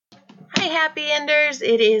Happy Enders.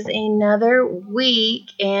 It is another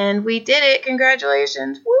week, and we did it.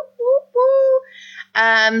 Congratulations. Woo, woo, woo.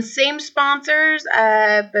 Same sponsors,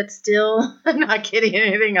 but still not getting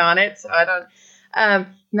anything on it, so I don't,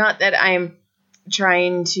 not that I'm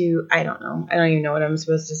trying to, I don't know. I don't even know what I'm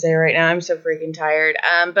supposed to say right now. I'm so freaking tired.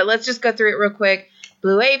 But let's just go through it real quick.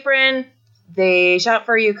 Blue Apron. They shop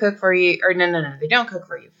for you, cook for you, or no, they don't cook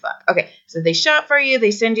for you. Fuck. Okay, so they shop for you,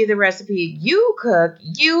 they send you the recipe, you cook,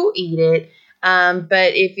 you eat it.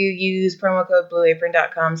 But if you use promo code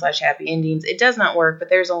blueapron.com/happyendings, it does not work, but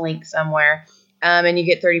there's a link somewhere. And you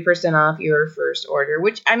get 30% off your first order,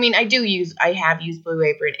 which, I mean, I have used Blue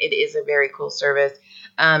Apron. It is a very cool service.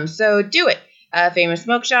 So do it. Famous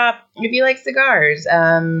Smoke Shop. If you like cigars,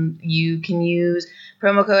 you can use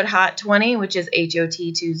promo code HOT20, which is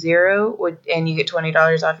HOT20, and you get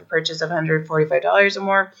 $20 off your purchase of $145 or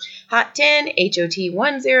more. HOT10,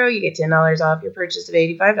 HOT10, you get $10 off your purchase of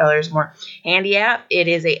 $85 or more. Handy App. It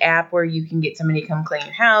is an app where you can get somebody to come clean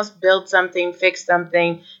your house, build something, fix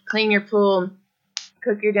something, clean your pool,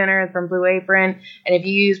 cook your dinner from Blue Apron. And if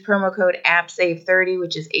you use promo code AppSave30,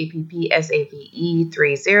 which is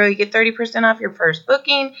APPSAVE30, you get 30% off your first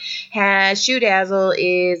booking. Shoe Dazzle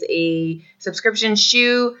is a subscription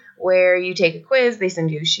shoe where you take a quiz. They send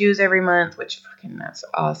you shoes every month, which fucking that's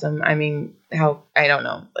awesome. I mean, I don't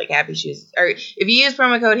know, like Happy Shoes. Or if you use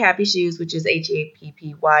promo code Happy Shoes, which is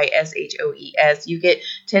HAPPYSHOES, you get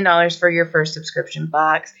 $10 for your first subscription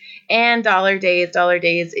box. And Dollar Days. Dollar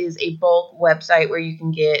Days is a bulk website where you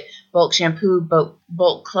can get bulk shampoo,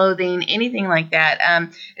 bulk clothing, anything like that.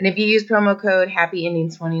 And if you use promo code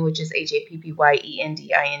HappyEndings20, which is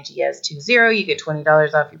HAPPYENDINGS20, you get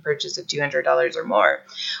 $20 off your purchase of $200 or more.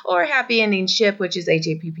 Or Happy Endings Ship, which is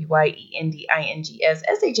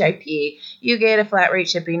HAPPYENDINGSSHIP, you get a flat rate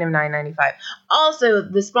shipping of $9.95. Also,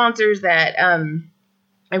 the sponsors that I'm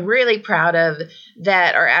really proud of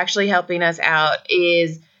that are actually helping us out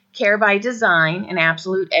is Care by Design and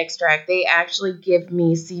Absolute Extract. They actually give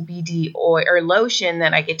me CBD oil or lotion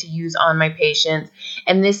that I get to use on my patients.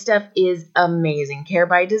 And this stuff is amazing. Care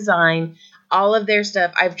by Design, all of their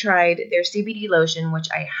stuff. I've tried their CBD lotion, which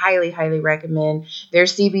I highly, highly recommend. Their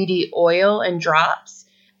CBD oil and drops,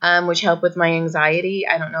 which help with my anxiety.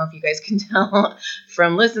 I don't know if you guys can tell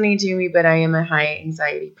from listening to me, but I am a high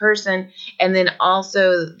anxiety person. And then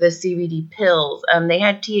also the CBD pills. They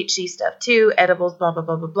had THC stuff too, edibles, blah, blah,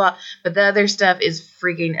 blah, blah, blah. But the other stuff is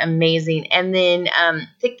freaking amazing. And then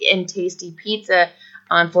Thick and Tasty Pizza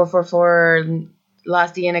on 444 La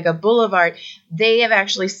Cienega Boulevard. They have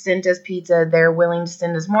actually sent us pizza. They're willing to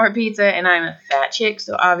send us more pizza. And I'm a fat chick,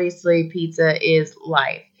 so obviously pizza is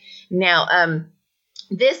life. Now,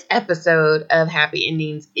 this episode of Happy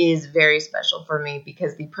Endings is very special for me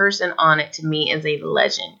because the person on it to me is a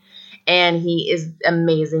legend. And he is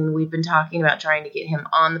amazing. We've been talking about trying to get him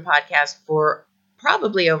on the podcast for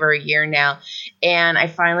probably over a year now. And I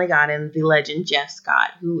finally got him, the legend Jeff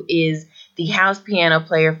Scott, who is the house piano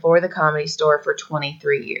player for the Comedy Store for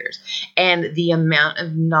 23 years. And the amount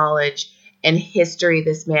of knowledge and history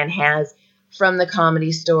this man has from the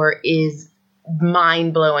Comedy Store is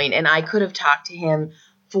mind-blowing. And I could have talked to him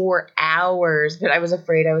for hours, but I was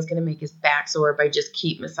afraid I was going to make his back sore by just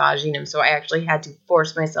keep massaging him. So I actually had to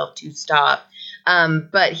force myself to stop.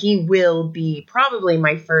 But he will be probably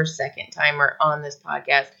my second timer on this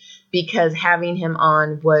podcast because having him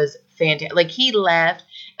on was fantastic. Like, he left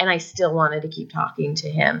and I still wanted to keep talking to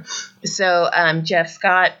him. So Jeff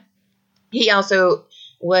Scott, he also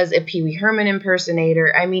was a Pee Wee Herman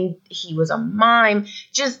impersonator. I mean, he was a mime,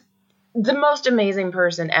 just the most amazing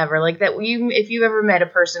person ever. Like, that if you ever met a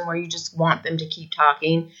person where you just want them to keep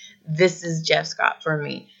talking, this is Jeff Scott for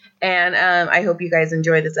me. And I hope you guys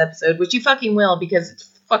enjoy this episode, which you fucking will because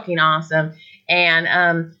it's fucking awesome.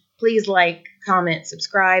 And please like, comment,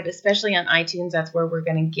 subscribe, especially on iTunes. That's where we're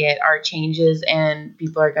going to get our changes and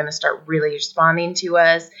people are going to start really responding to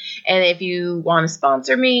us. And if you want to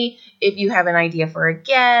sponsor me, if you have an idea for a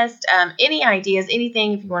guest, any ideas,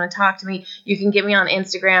 anything, if you want to talk to me, you can get me on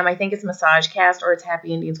Instagram. I think it's MassageCast or it's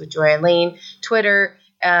Happy Endings with Joy Eileen, Twitter,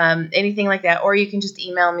 anything like that. Or you can just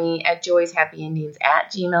email me at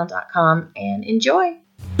joyshappyendings@gmail.com and enjoy.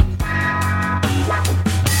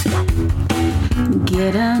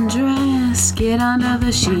 Get undressed, get under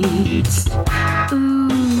the sheets.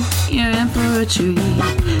 Ooh, you're in for a treat.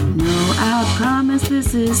 No, I promise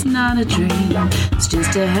this is not a dream. It's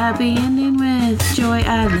just a happy ending with Joy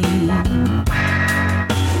Eileen.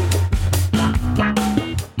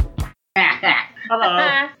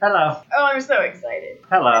 Hello. Hello. Oh, I'm so excited.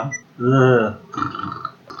 Hello.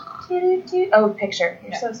 Oh, picture.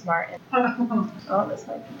 You're so smart. Oh, this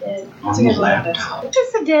might be dead. On the laptop.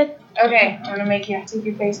 Just a dead. Okay, I'm gonna make you take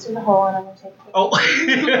your face through the hole, and I'm gonna take. Oh,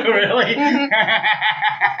 really?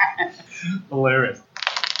 Hilarious.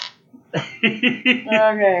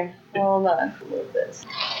 Okay, hold on. Move this.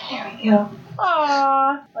 There we go.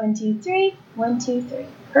 Aww. 1, 2, 3. 1, 2, 3.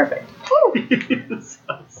 Perfect.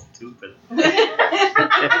 So stupid.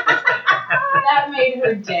 That made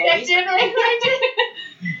her day. That did make my day.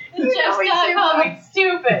 Just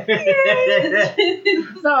stupid.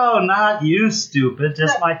 No, not you, stupid.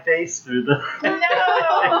 Just my face through the.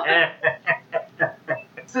 No.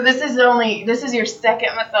 So this is your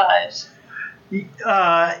second massage.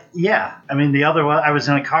 Yeah. I mean, the other one, I was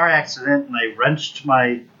in a car accident and I wrenched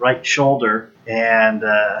my right shoulder and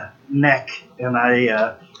neck, and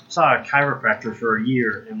I saw a chiropractor for a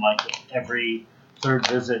year, and like every third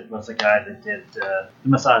visit was a guy that did the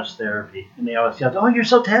massage therapy, and they always yelled, "Oh, you're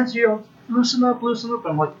so tense, you loosen up, loosen up."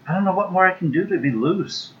 I'm like, I don't know what more I can do to be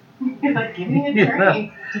loose. You're like, give me a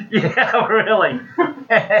drink. Yeah, really.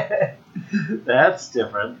 That's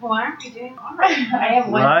different. Why aren't we doing all I have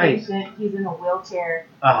one Right. patient. He's in a wheelchair.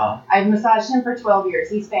 Uh-huh. I've massaged him for 12 years.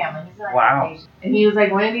 He's family. He's an Wow. patient. And he was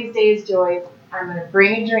like, one of these days, Joy, I'm going to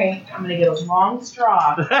bring a drink. I'm going to get a long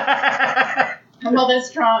straw. Well, this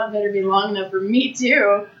straw better be long enough for me,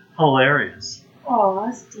 too. Hilarious.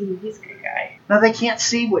 Aw, Steve, he's a good guy. Now, they can't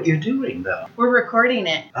see what you're doing, though. We're recording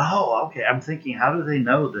it. Oh, okay. I'm thinking, how do they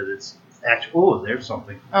know that it's actually... Oh, there's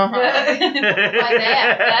something. Uh-huh. Like that.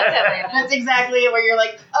 That's how they That's exactly it, where you're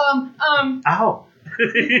like, Ow.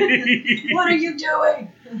 What are you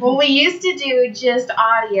doing? Well, we used to do just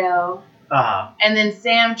audio, Uh-huh. and then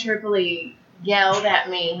Sam Tripoli yelled at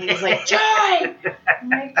me. He was like, Joy! I'm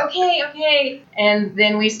like, okay. And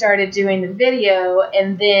then we started doing the video,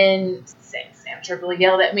 and then Sam Tripoli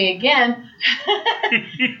yelled at me again. And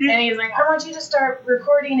he's like, I want you to start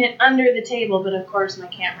recording it under the table. But of course, my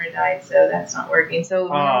camera died, so that's not working. So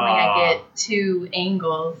normally I get 2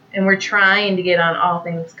 angles, and we're trying to get on All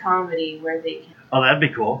Things Comedy where they can. Oh, that'd be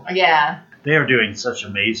cool. Yeah. They are doing such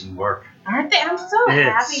amazing work. Aren't they? I'm so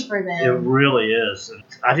happy for It them. really is. And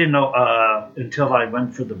I didn't know, until I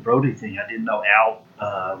went for the Brody thing, I didn't know Al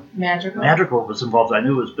Magical. Madrigal was involved. I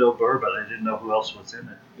knew it was Bill Burr, but I didn't know who else was in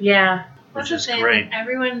it. Yeah. Which That's is the thing. great. Like,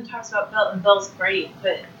 everyone talks about Bill, and Bill's great,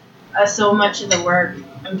 but so much of the work,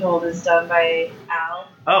 I'm told, is done by Al.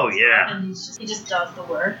 Oh, yeah. And he just does the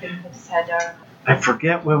work and puts his head down. I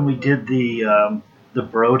forget when we did the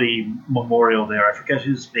Brody memorial there. I forget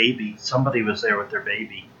whose baby. Somebody was there with their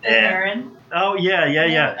baby. And Aaron. Oh,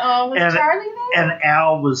 yeah. Oh, was And- Charlie there? And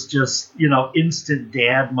Al was just, instant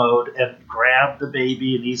dad mode and grabbed the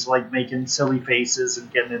baby, and he's like making silly faces and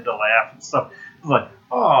getting him to laugh and stuff. I was like,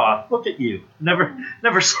 oh, look at you. Never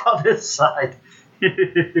saw this side.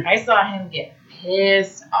 I saw him get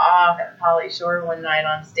pissed off at Pauly Shore one night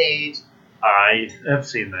on stage. I have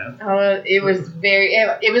seen that. Oh, it was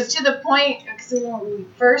it was to the point, because when we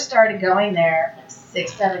first started going there, like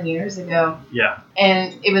 6-7 years ago, Yeah.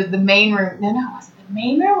 and it was the main room. No, was it the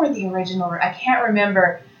main room or the original room? I can't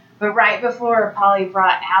remember. But right before Pauly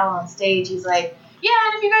brought Al on stage, he's like, yeah,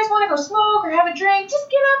 and if you guys want to go smoke or have a drink, just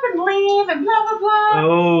get up and leave and blah, blah, blah.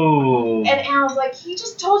 Oh. And Al's like, he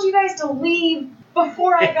just told you guys to leave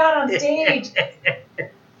before I got on stage.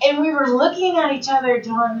 And we were looking at each other,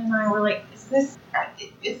 Dawn and I were like, is this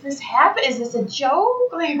happen? Is this a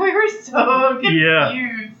joke? Like, we were so confused.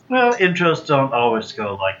 Yeah. Well, intros don't always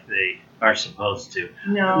go like they are supposed to.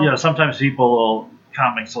 No. Sometimes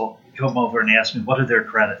comics will come over and ask me, what are their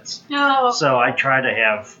credits? No. So I try to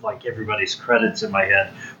have, like, everybody's credits in my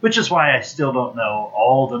head, which is why I still don't know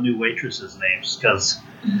all the new waitresses' names, because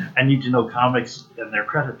I need to know comics and their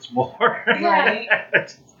credits more. Right.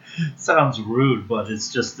 It sounds rude, but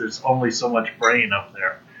it's just there's only so much brain up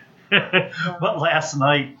there. But last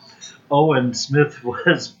night, Owen Smith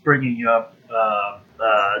was bringing up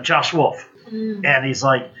Josh Wolf, and he's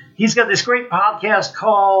like, he's got this great podcast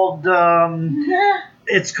called...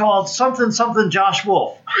 It's called something Josh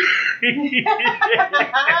Wolf.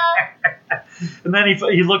 And then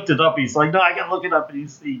he looked it up. He's like, no, I got to look it up. And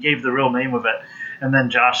he gave the real name of it. And then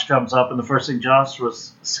Josh comes up, and the first thing Josh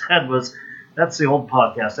said was, that's the old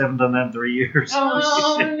podcast. I haven't done that in 3 years.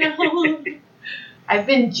 Oh, no. I've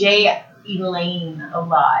been Jay Elaine a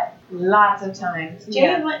lot. Lots of times.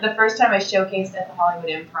 Jay Elaine, the first time I showcased at the Hollywood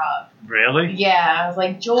Improv. Really? Yeah, I was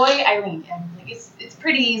like, Joy Eileen. And I was like, it's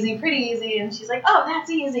pretty easy. And she's like, oh, that's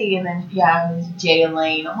easy. And then, yeah, it was Jay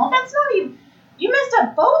Elaine. I'm like, that's not even, you messed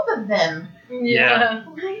up both of them. Yeah.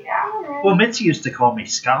 I'm like, I don't know. Well, Mitzi used to call me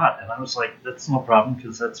Scott, and I was like, that's no problem,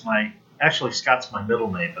 because that's my Actually, Scott's my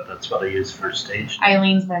middle name, but that's what I use for stage name.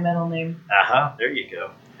 Eileen's my middle name. There you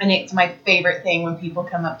go. And it's my favorite thing when people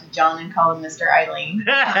come up to John and call him Mr. Eileen.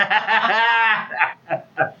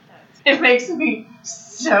 It makes me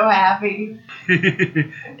so happy.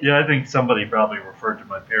 Yeah, I think somebody probably referred to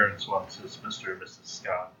my parents once as Mr. and Mrs.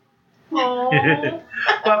 Scott. Aww.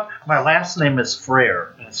 But my last name is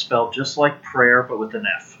Frere, and it's spelled just like prayer, but with an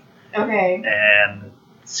F. Okay. And it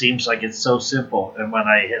seems like it's so simple. And when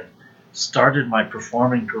I had started my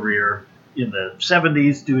performing career in the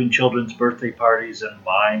 70s, doing children's birthday parties and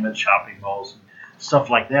mime at shopping malls and stuff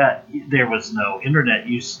like that, there was no internet.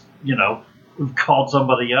 You called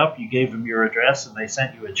somebody up, you gave them your address, and they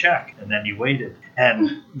sent you a check, and then you waited.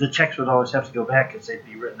 And the checks would always have to go back because they'd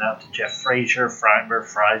be written out to Jeff Frazier, Freimer,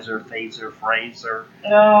 Freiser, Thaser, Fraser.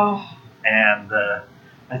 Oh. And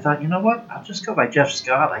I thought, you know what? I'll just go by Jeff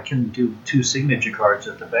Scott. I can do 2 signature cards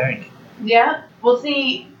at the bank. Yeah. Well,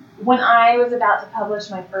 see, when I was about to publish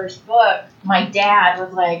my first book, my dad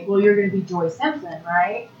was like, well, you're going to be Joy Simpson,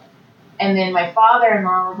 right? And then my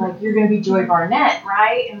father-in-law was like, you're going to be Joy Barnett,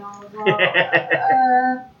 right? And I was like,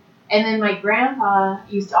 And then my grandpa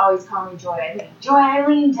used to always call me Joy Eileen. Joy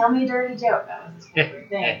Eileen, tell me a dirty joke. That was his favorite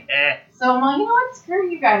thing. So I'm like, you know what? Screw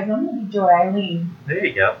you guys. I'm going to be Joy Eileen. There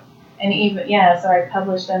you go. And so I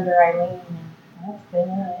published under Eileen. And that's been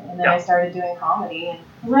it. And then I started doing comedy. And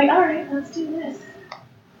I was like, all right, let's do this.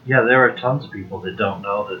 Yeah, there are tons of people that don't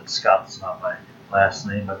know that Scott's not my last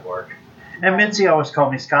name at work. And Mincy always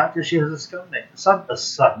called me Scott because she has a scum name. A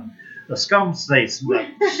scum face.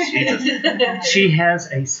 Jesus. She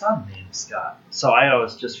has a son named Scott. So I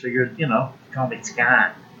always just figured, call me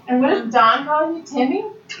Scott. And what is Don calling you? Timmy?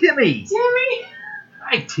 Timmy. Timmy?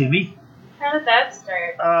 Hi, Timmy. How did that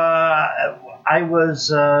start? I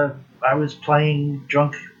was playing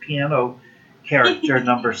drunk piano character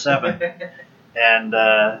number 7. And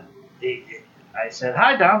I said,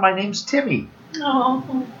 hi, Don, my name's Timmy.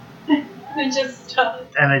 Oh, it just stuck.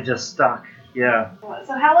 And it just stuck, yeah.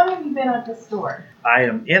 So how long have you been at the store? I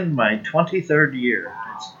am in my 23rd year.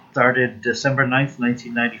 Wow. It started December 9th,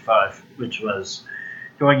 1995, which was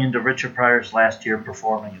going into Richard Pryor's last year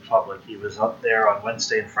performing in public. He was up there on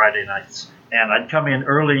Wednesday and Friday nights. And I'd come in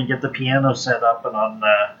early and get the piano set up, and on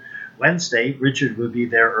Wednesday, Richard would be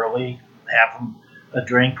there early, have him a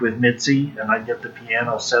drink with Mitzi, and I'd get the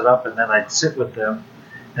piano set up, and then I'd sit with them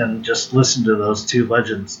and just listen to those 2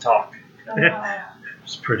 legends talk. Oh, wow. It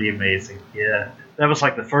was pretty amazing, yeah. That was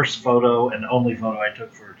like the first photo and only photo I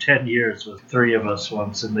took for 10 years with 3 of us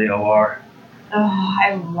once in the OR. Oh,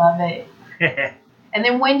 I love it. And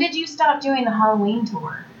then when did you stop doing the Halloween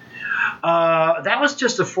tour? That was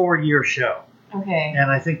just a 4-year show. Okay. And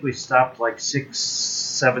I think we stopped like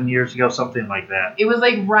 6-7 years ago, something like that. It was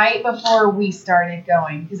like right before we started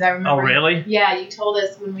going, because I remember. Oh, really? Yeah, you told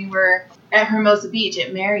us when we were at Hermosa Beach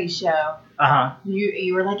at Mary's show.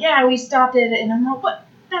 You were like, yeah, we stopped it, and I'm like, what?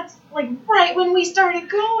 That's like right when we started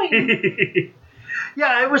going.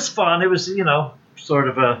 Yeah, it was fun. It was, sort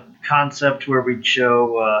of a concept where we'd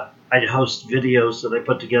show. I'd host videos that I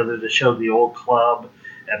put together to show the old club,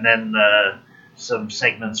 and then some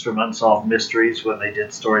segments from Unsolved Mysteries when they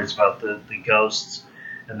did stories about the ghosts.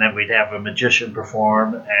 And then we'd have a magician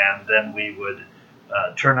perform, and then we would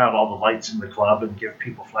turn out all the lights in the club and give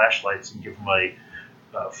people flashlights and give them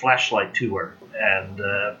a flashlight tour. And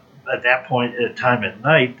at that point, at time at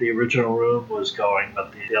night, the original room was going,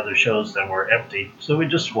 but the other shows then were empty. So we'd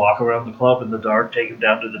just walk around the club in the dark, take them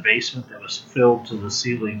down to the basement that was filled to the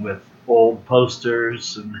ceiling with old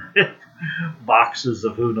posters and boxes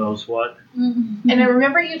of who knows what. And I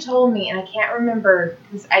remember you told me, and I can't remember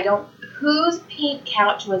because whose pink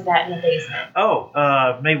couch was that in the basement?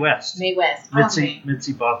 Oh, Mae West. Mae West.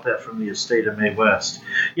 Mitzi bought that from the estate of Mae West.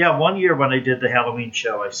 Yeah, one year when I did the Halloween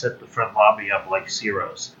show, I set the front lobby up like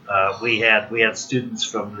Ciro's. We had students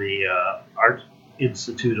from the Art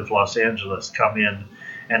Institute of Los Angeles come in,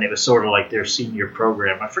 and it was sort of like their senior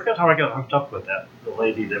program. I forgot how I got hooked up with the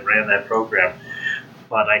lady that ran that program.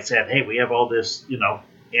 But I said, hey, we have all this,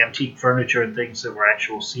 antique furniture and things that were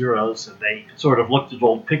actual Ciro's, and they sort of looked at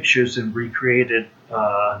old pictures and recreated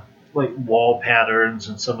like wall patterns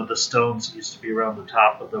and some of the stones that used to be around the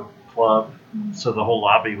top of the club. Mm-hmm. So the whole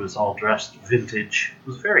lobby was all dressed vintage. It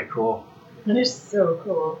was very cool. That is so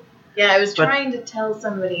cool. Yeah, I was trying to tell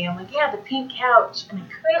somebody, I'm like, yeah, the pink couch, and I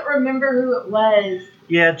couldn't remember who it was.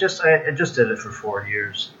 Yeah, I just did it for 4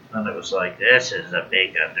 years, and it was like, this is a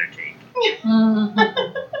big undertaking.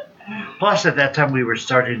 Plus, at that time, we were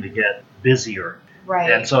starting to get busier.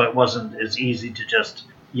 Right. And so it wasn't as easy to just,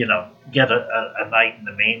 get a night in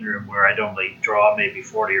the main room where I'd only draw maybe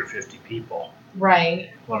 40 or 50 people.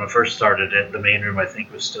 Right. When I first started it, the main room I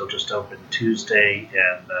think was still just open Tuesday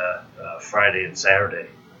and Friday and Saturday.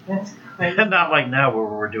 That's crazy. And not like now where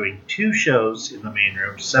we're doing 2 shows in the main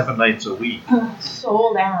room 7 nights a week.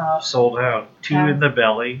 Sold out. Sold out. 2 in the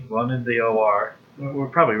belly, 1 in the OR. We're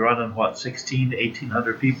probably running, 1,600 to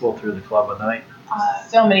 1,800 people through the club a night.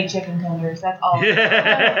 So many chicken tenders. That's all. No,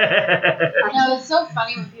 it's so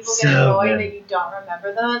funny when people get So annoyed many. that you don't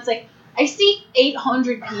remember them. It's like, I see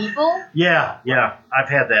 800 people. Yeah, I've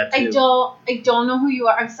had that too. I don't know who you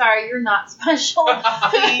are. I'm sorry, you're not special.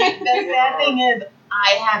 See, the sad thing is,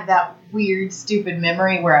 I have that weird, stupid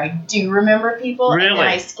memory where I do remember people, and Really? then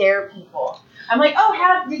I scare people. I'm like, oh,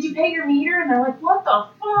 how did you pay your meter? And they're like, what the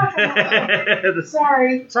fuck? I'm like,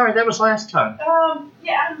 sorry. Sorry, that was last time.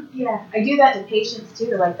 Yeah. I do that to patients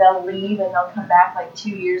too. Like, they'll leave and they'll come back like 2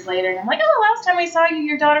 years later, and I'm like, oh, last time I saw you,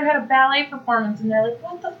 your daughter had a ballet performance, and they're like,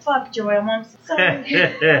 what the fuck, Joy? I'm so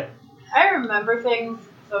sorry. I remember things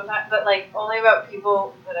sometimes, but like only about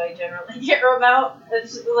people that I generally care about.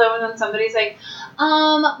 It's just like when somebody's like,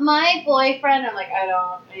 my boyfriend. I'm like,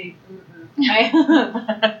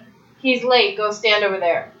 he's late. Go stand over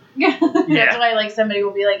there. That's why, like, somebody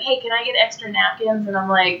will be like, hey, can I get extra napkins? And I'm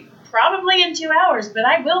like, probably in 2 hours, but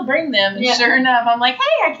I will bring them. And sure enough, I'm like,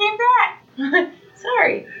 hey, I came back.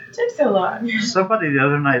 Sorry, took so long. Somebody the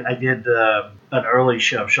other night, I did an early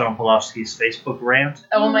show, Sean Polofsky's Facebook rant.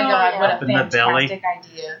 Oh my God, what Up a in the belly.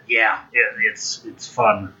 fantastic idea. Yeah, it's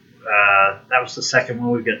fun. That was the second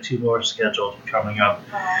one. We've got 2 more scheduled coming up.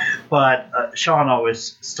 But Sean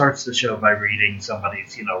always starts the show by reading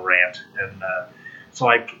somebody's, rant. And so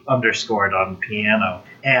I underscored on piano.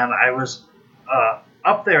 And I was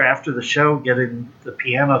up there after the show getting the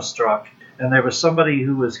piano struck. And there was somebody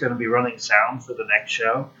who was going to be running sound for the next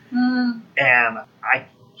show. And I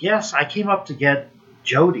came up to get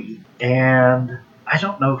Jody. And I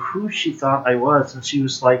don't know who she thought I was. And she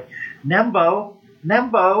was like, Nembo.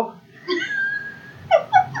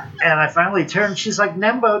 And I finally turned. She's like,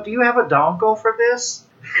 Nembo, do you have a dongle for this?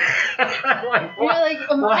 I'm like, You're like,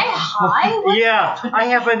 am I high? What? Yeah, I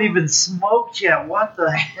haven't even smoked yet. What the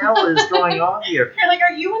hell is going on here? You're like,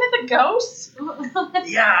 are you one of the ghosts?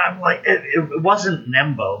 Yeah, I'm like, it wasn't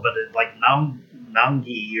Nembo, but it like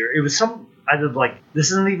Nangi, or it was some. I did like,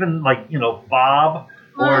 this isn't even like Bob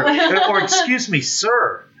or excuse me,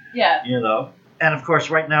 sir. Yeah. And of course,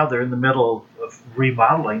 right now they're in the middle of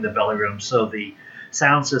remodeling the belly room, so the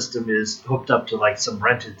sound system is hooked up to like some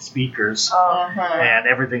rented speakers, and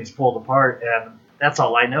everything's pulled apart, and that's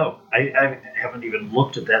all I know. I haven't even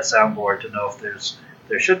looked at that soundboard to know if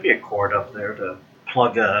there should be a cord up there to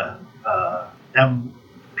plug a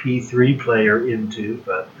MP3 player into,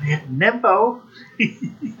 but Nembo.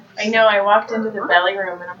 I know, I walked into the belly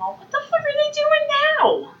room and I'm like, what the fuck are they doing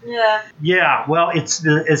now? Yeah. Yeah, well, it's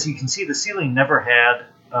as you can see, the ceiling never had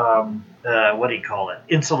what do you call it?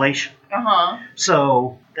 Insulation.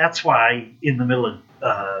 So that's why in the middle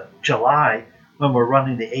of July, when we're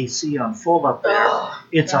running the AC on full up there,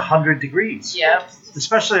 it's 100 degrees. Yep.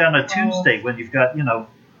 Especially on a Tuesday when you've got,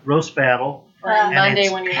 roast battle. Or on And Monday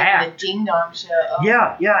it's when you're packed. having the Ding Dong show. Oh.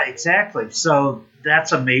 Yeah, exactly. So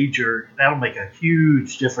that'll make a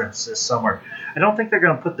huge difference this summer. I don't think they're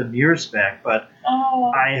going to put the mirrors back, but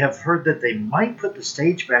I have heard that they might put the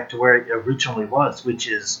stage back to where it originally was, which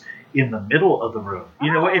is in the middle of the room.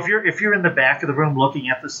 If you're in the back of the room looking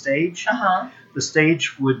at the stage, the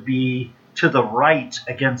stage would be to the right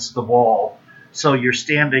against the wall. So you're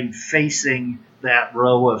standing facing that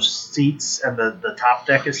row of seats and the top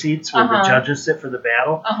deck of seats where the judges sit for the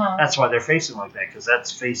battle. That's why they're facing like that, because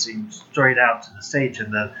that's facing straight out to the stage,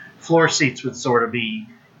 and the floor seats would sort of be,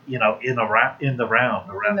 in the round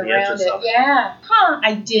around the edges of it. Yeah.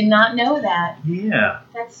 I did not know that. Yeah.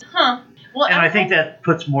 That's Well, And I think that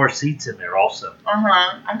puts more seats in there also.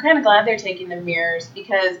 I'm kind of glad they're taking the mirrors,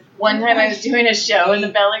 because one time I was doing a show in the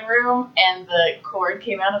belly room and the cord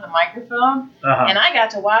came out of the microphone, and I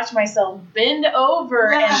got to watch myself bend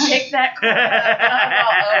over and pick that cord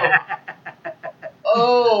up.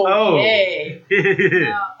 Okay.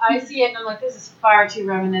 No, I see it and I'm like, this is far too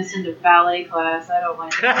reminiscent of ballet class. I don't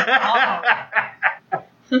like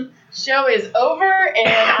it. Show is over, and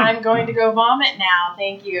I'm going to go vomit now.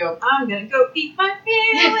 Thank you. I'm going to go eat my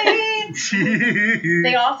feelings.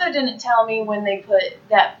 They also didn't tell me when they put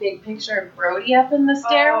that big picture of Brody up in the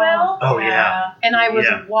stairwell. Oh, yeah. And I was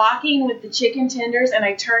walking with the chicken tenders, and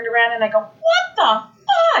I turned around and I go, what the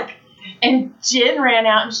fuck? And Jen ran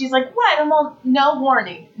out, and she's like, what? I'm all, no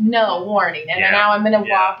warning. And now I'm going to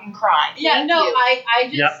walk and cry. Thank you.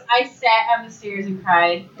 I sat on the stairs and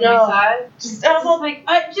cried. No. I was like,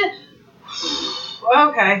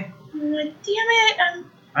 okay. I'm like, damn it.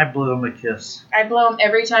 I blew him a kiss. I blow him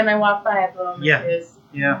every time I walk by. I blow him Yeah. a kiss.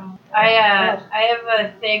 Yeah. I have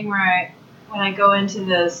a thing where when I go into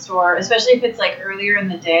the store, especially if it's like earlier in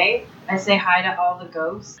the day, I say hi to all the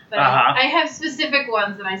ghosts. But I have specific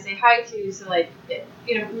ones that I say hi to. So like,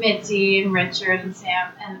 Mitzi and Richard and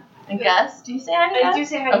Sam And Gus? Do you say hi to Gus? I do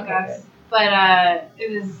say hi to Gus. Good. But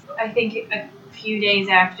it was, I think, a few days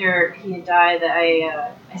after he had died that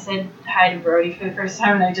I said hi to Brody for the first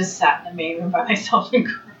time, and I just sat in the main room by myself and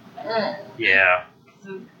cried. Yeah.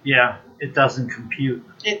 So, Yeah. It doesn't compute.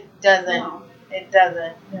 It doesn't. no. It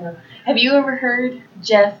doesn't. No. Have you ever heard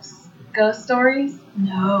Jeff's ghost stories?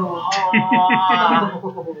 No.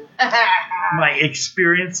 My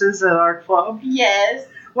experiences at our club? Yes.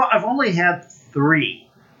 Well, I've only had 3.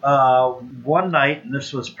 One night, and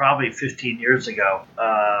this was probably 15 years ago,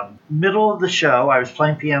 middle of the show, I was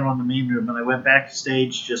playing piano in the main room, and I went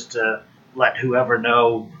backstage just to let whoever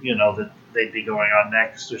know, that they'd be going on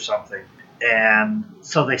next or something. And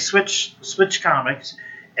so they switched comics,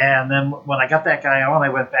 and then when I got that guy on, I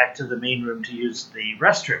went back to the main room to use the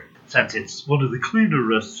restroom, since it's one of the cleaner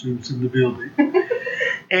restrooms in the building.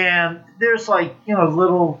 And there's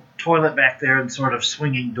little toilet back there and sort of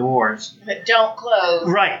swinging doors. That don't close.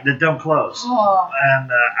 Right, that don't close. Oh.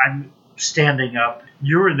 And I'm standing up,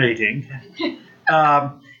 urinating.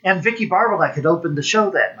 And Vicky Barbalek had opened the show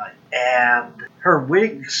that night. And her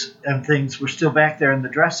wigs and things were still back there in the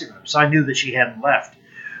dressing room. So I knew that she hadn't left.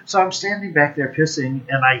 So I'm standing back there pissing,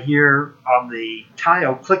 and I hear on the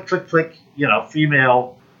tile, click, click, click,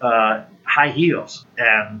 female high heels.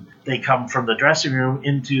 And they come from the dressing room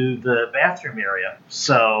into the bathroom area.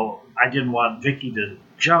 So I didn't want Vicky to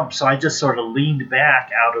jump, so I just sort of leaned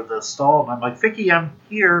back out of the stall, and I'm like, Vicky, I'm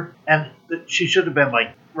here. And she should have been,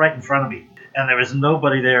 right in front of me. And there was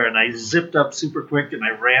nobody there, and I zipped up super quick, and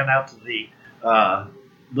I ran out to the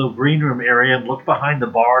green room area and looked behind the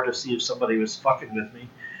bar to see if somebody was fucking with me.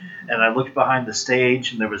 And I looked behind the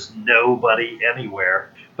stage, and there was nobody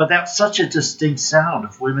anywhere. But that's such a distinct sound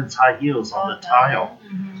of women's high heels on the tile.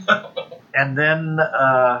 Mm-hmm. And then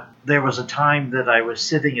there was a time that I was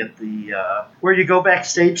sitting at the where you go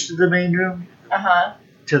backstage to the main room.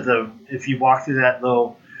 If you walk through that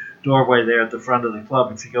little doorway there at the front of the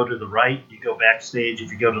club, if you go to the right, you go backstage.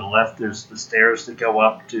 If you go to the left, there's the stairs that go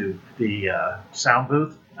up to the sound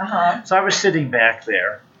booth. So I was sitting back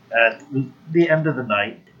there at the end of the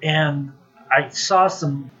night, and I saw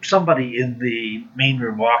somebody in the main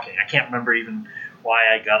room walking. I can't remember even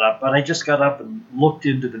why I got up, but I just got up and looked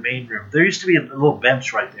into the main room. There used to be a little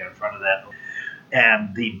bench right there in front of that,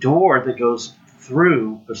 and the door that goes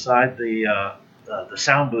through beside the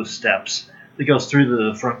sound booth steps that goes through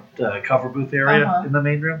the front cover booth area in the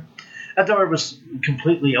main room. That door was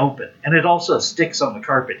completely open, and it also sticks on the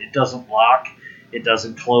carpet. It doesn't lock. It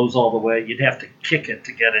doesn't close all the way. You'd have to kick it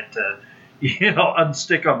to get it to,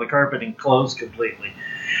 unstick on the carpet and close completely.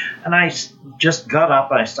 And I just got up,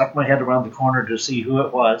 and I stuck my head around the corner to see who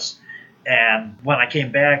it was. And when I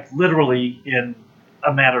came back, literally in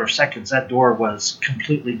a matter of seconds, that door was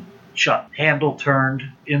completely shut. Handle turned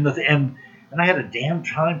in the end. And I had a damn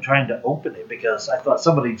time trying to open it because I thought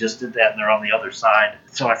somebody just did that and they're on the other side.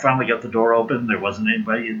 So I finally got the door open. There wasn't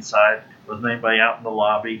anybody inside. There wasn't anybody out in the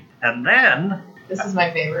lobby. And then This is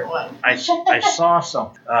my favorite one. I saw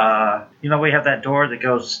something. We have that door that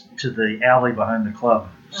goes to the alley behind the club,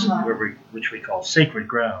 which we call sacred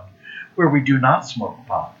ground, where we do not smoke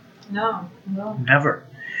pot. No. Never.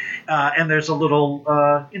 And there's a little,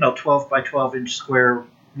 12 by 12 inch square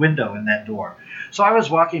window in that door. So I was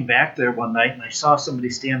walking back there one night, and I saw somebody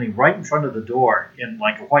standing right in front of the door in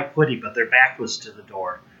a white hoodie, but their back was to the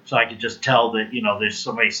door. So I could just tell that, there's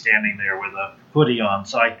somebody standing there with a hoodie on.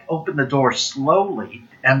 So I opened the door slowly,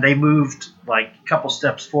 and they moved a couple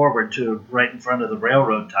steps forward to right in front of the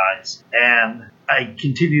railroad ties. And I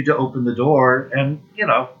continued to open the door, and,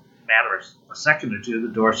 matter of a second or two,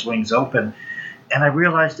 the door swings open. And I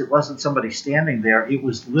realized it wasn't somebody standing there. It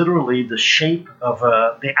was literally the shape of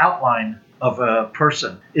the outline of a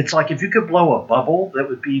person. It's like if you could blow a bubble, that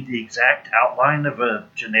would be the exact outline of a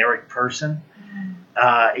generic person.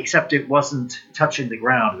 Except it wasn't touching the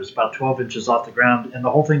ground. It was about 12 inches off the ground, and the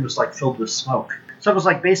whole thing was filled with smoke. So it was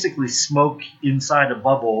basically smoke inside a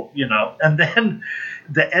bubble, and then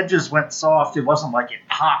the edges went soft. It wasn't like it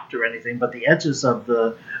popped or anything, but the edges of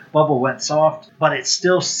the bubble went soft, but it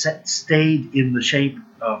still stayed in the shape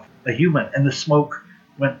of a human, and the smoke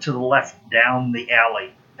went to the left down the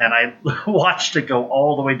alley. And I watched it go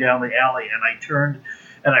all the way down the alley, and I turned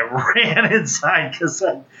and I ran inside because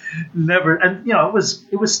I never, and it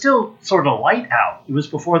was still sort of light out. It was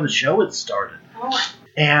before the show had started. Oh.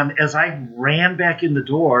 And as I ran back in the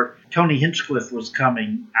door, Tony Hinchcliffe was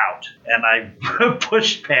coming out, and I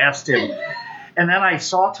pushed past him. And then I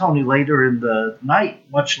saw Tony later in the night,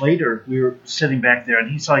 much later. We were sitting back there, and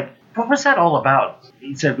he's like, "What was that all about?"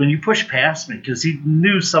 He said, "When you pushed past me," because he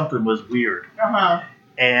knew something was weird. Uh-huh.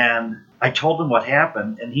 And I told him what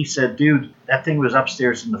happened, and he said, "Dude, that thing was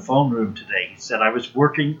upstairs in the phone room today." He said, "I was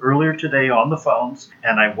working earlier today on the phones,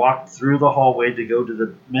 and I walked through the hallway to go to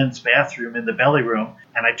the men's bathroom in the belly room,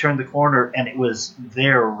 and I turned the corner, and it was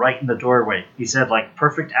there right in the doorway." He said, like,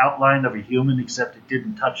 perfect outline of a human, except it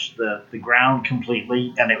didn't touch the ground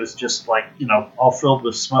completely, and it was just like, all filled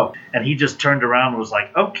with smoke. And he just turned around and was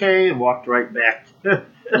like, "Okay," and walked right back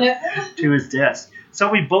to his desk. So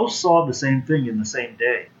we both saw the same thing in the same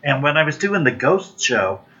day. And when I was doing the ghost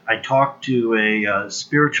show, I talked to a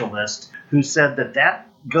spiritualist who said that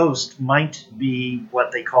ghost might be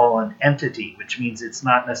what they call an entity, which means it's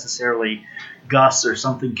not necessarily Gus or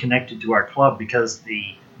something connected to our club, because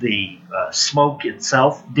the smoke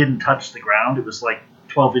itself didn't touch the ground. It was like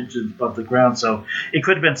 12 inches above the ground. So it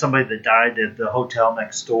could have been somebody that died at the hotel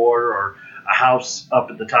next door, or a house up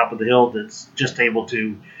at the top of the hill that's just able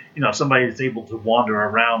to, somebody that's able to wander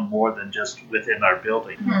around more than just within our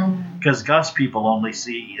building. Because Gus people only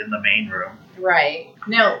see in the main room. Right.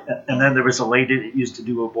 No. And then there was a lady that used to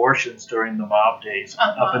do abortions during the mob days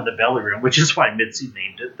up in the belly room, which is why Mitzi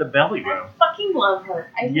named it the belly room. I fucking love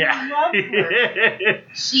her. I love her.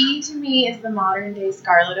 She, to me, is the modern day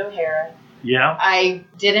Scarlett O'Hara. Yeah. I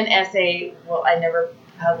did an essay, well, I never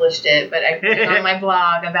published it, but I put it on my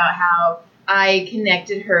blog about how I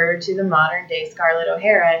connected her to the modern day Scarlett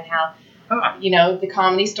O'Hara, and how, the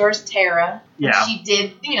Comedy Store's Tara. Yeah. She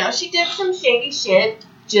did some shady shit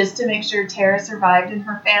just to make sure Tara survived and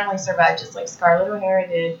her family survived, just like Scarlett O'Hara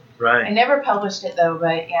did. Right. I never published it, though,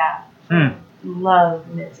 but yeah. Love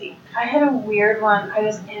Mitzi. I had a weird one. I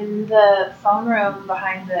was in the phone room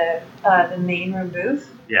behind the main room booth.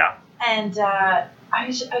 Yeah. And I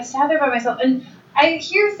sat there by myself, and I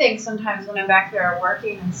hear things sometimes when I'm back there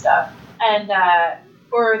working and stuff, and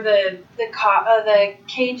or the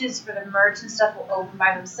cages for the merch and stuff will open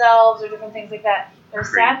by themselves, or different things like that. I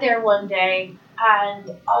sat there one day,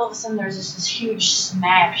 and all of a sudden there was just this huge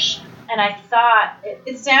smash, and I thought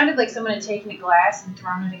it sounded like someone had taken a glass and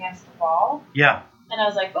thrown it against the wall. Yeah. And I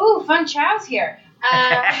was like, "Ooh, fun chow's here.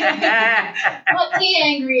 What's he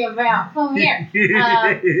angry about? Come here."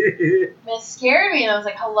 It scared me, and I was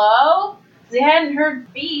like, "Hello?" Because I hadn't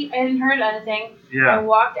heard beat. I hadn't heard anything. Yeah. I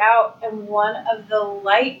walked out, and one of the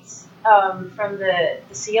lights from the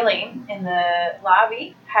ceiling in the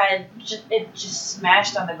lobby had just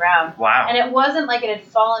smashed on the ground. Wow. And it wasn't like it had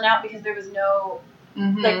fallen out, because there was no...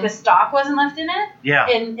 Like, the stock wasn't left in it. Yeah.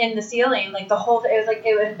 In the ceiling. Like, the whole thing, it was like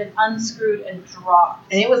it had been unscrewed and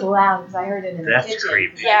dropped. And it was loud, because I heard it in the kitchen. That's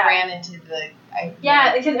creepy. I ran into the...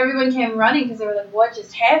 because everyone came running, because they were like, "What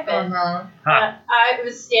just happened?" I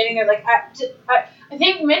was standing there like, I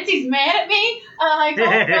think Mitzi's mad at me. I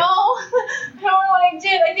don't know. I don't know what I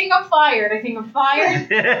did. I think I'm fired.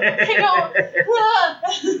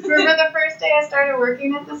 Remember the first day I started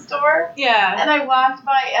working at the store? Yeah. And I walked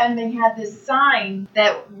by, and they had this sign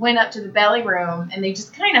that went up to the belly room, and they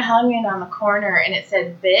just kind of hung it on the corner, and it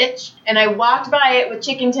said "bitch." And I walked by it with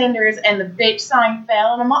chicken tenders, and the bitch sign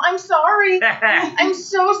fell, and I'm sorry. I'm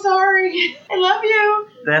so sorry. I love you.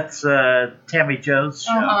 That's Tammy Jo's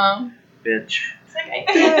show. Bitch. It's like,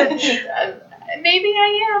 maybe I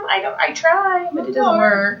am. I try, but it doesn't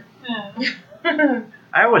work.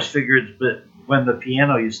 I always figured that when the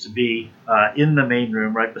piano used to be in the main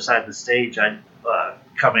room right beside the stage, I'd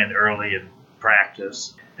come in early and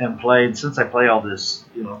practice and play. And since I play all this,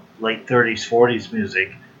 late 30s, 40s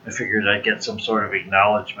music, I figured I'd get some sort of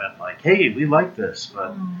acknowledgement, like, "Hey, we like this,"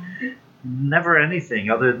 but never anything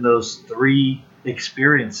other than those 3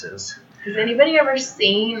 experiences. Has anybody ever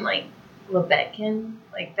seen, like, Lebetkin?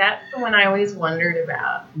 Like, that's the one I always wondered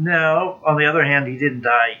about. No. On the other hand, he didn't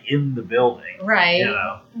die in the building. Right.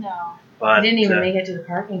 No. But he didn't even make it to the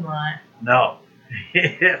parking lot. No.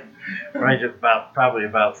 Right probably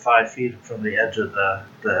about 5 feet from the edge of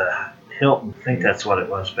the Hilton. I think that's what it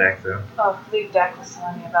was back then. Oh, Lou Deck was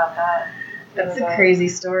telling me about that. That's a crazy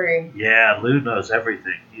story. Yeah, Lou knows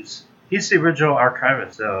everything. He's the original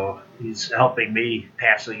archivist, so he's helping me,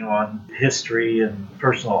 passing on history and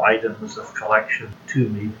personal items of collection to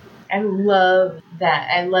me. I love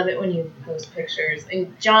that. I love it when you post pictures.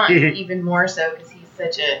 And John, even more so, because he's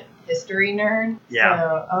such a history nerd. Yeah.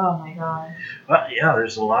 So, oh my God. Well, yeah,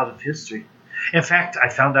 there's a lot of history. In fact, I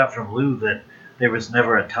found out from Lou that there was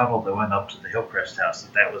never a tunnel that went up to the Hillcrest house,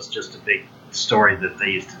 that was just a big story that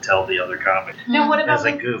they used to tell the other comics Now, what about as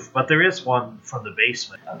a goof. But there is one from the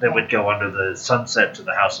basement that would go under the sunset to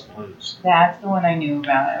the House of Blues. That's the one I knew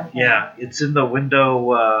about. Okay. Yeah, it's in the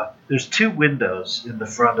window. There's 2 windows in the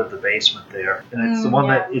front of the basement there, and it's the one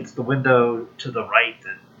it's the window to the right,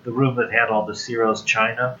 the room that had all the Ciro's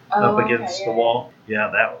china up against the wall.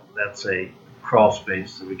 Yeah, that's a crawl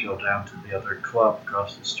space that we go down to the other club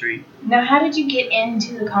across the street. Now, how did you get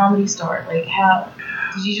into the Comedy Store? Like, how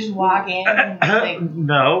did you just walk in? And,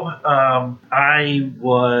 No, I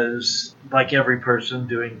was like every person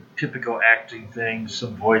doing typical acting things,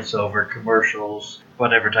 some voiceover, commercials,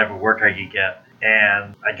 whatever type of work I could get.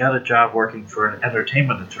 And I got a job working for an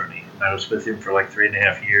entertainment attorney. I was with him for like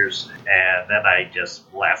 3.5 years, and then I just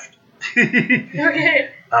left. Okay.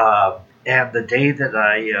 And the day that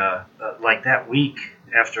I, like that week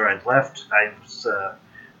after I left, I was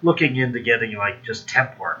looking into getting like just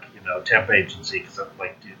temp work, temp agency, because I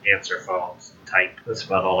like to answer phones and type. That's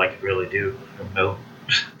about all I could really do. I have no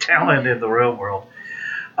talent in the real world.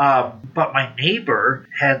 But my neighbor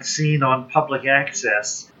had seen on public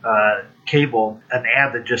access cable an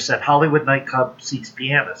ad that just said Hollywood Nightclub seeks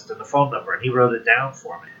pianist and the phone number, and he wrote it down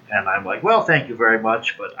for me. And I'm like, well, thank you very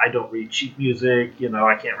much, but I don't read sheet music,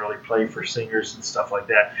 I can't really play for singers and stuff like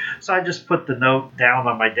that. So I just put the note down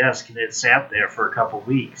on my desk, and it sat there for a couple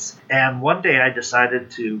weeks. And one day I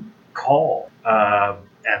decided to call,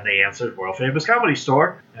 and they answered World Famous Comedy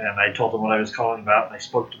Store. And I told them what I was calling about, and I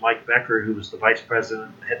spoke to Mike Becker, who was the vice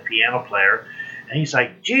president and head piano player. And he's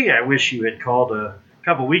like, gee, I wish you had called a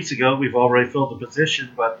couple weeks ago. We've already filled the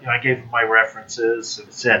position, but I gave him my references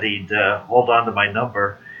and said he'd hold on to my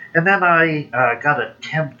number. And then I got a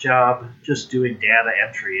temp job just doing data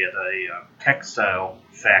entry at a textile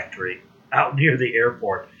factory out near the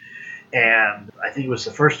airport. And I think it was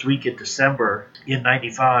the first week in December in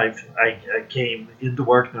 95, I came into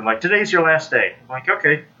work, and they're like, today's your last day. I'm like,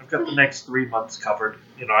 okay, I've got the next 3 months covered.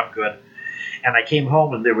 I'm good. And I came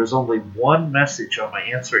home, and there was only one message on my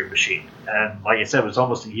answering machine. And like I said, it was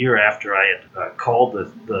almost a year after I had called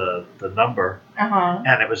the number. Uh-huh.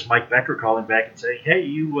 And it was Mike Becker calling back and saying, hey,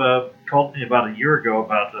 you called me about a year ago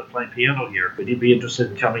about playing piano here. Would you be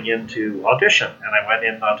interested in coming in to audition? And I went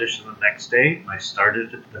in and auditioned the next day. And I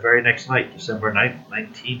started the very next night, December 9th,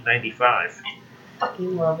 1995. I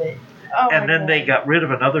fucking love it. Oh, and then they got rid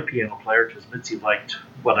of another piano player because Mitzi liked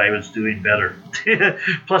what I was doing better.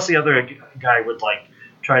 Plus the other guy would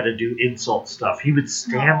try to do insult stuff. He would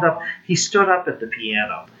stand up. He stood up at the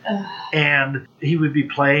piano. And he would be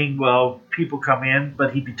playing while people come in,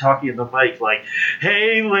 but he'd be talking in the mic like,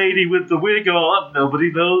 hey, lady with the wig on,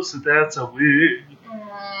 nobody knows that that's a wig.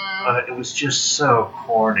 It was just so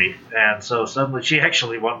corny. And so suddenly she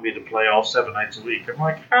actually wanted me to play all 7 nights a week. I'm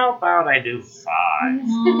like, how about I do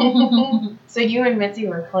 5? So you and Mitzi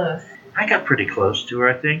were close. I got pretty close to her,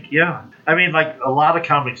 I think, yeah. I mean, a lot of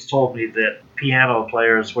comics told me that piano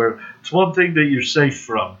players it's one thing that you're safe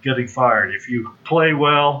from getting fired. If you play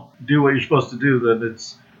well, do what you're supposed to do, then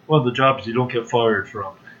it's one of the jobs you don't get fired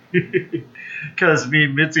from. Because me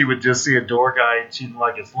and Mitzi would just see a door guy and she didn't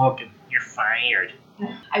like his look, and you're fired.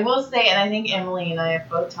 I will say, and I think Emily and I have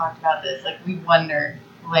both talked about this, we wonder,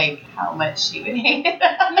 how much she would hate it.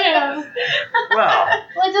 Yeah.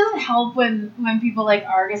 Well, it doesn't help when people like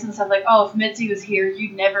Argus and stuff if Mitzi was here,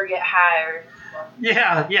 you'd never get hired.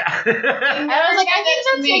 Yeah. And I was like, I think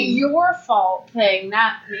that's a your fault thing,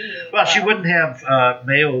 not me. Well, she wouldn't have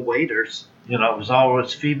male waiters. It was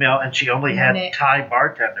always female, and she only had Thai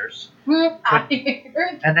bartenders.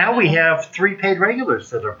 And now we have 3 paid regulars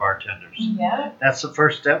that are bartenders. Yeah. That's the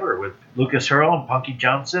first ever with Lucas Hurl and Punky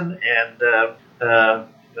Johnson and,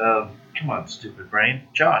 come on, stupid brain,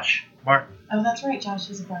 Josh Martin. Oh, that's right. Josh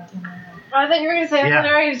is a bartender. I thought you were going to say, I'm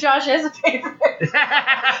sorry, Josh is a favorite.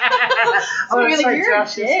 You're a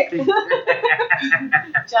dick.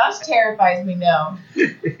 Josh terrifies me, no.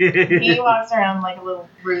 He walks around like a little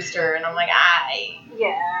rooster, and I'm like,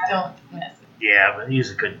 don't mess with him. Yeah, but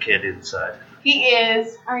he's a good kid inside. He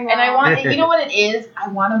is. I know. And I want, you know what it is? I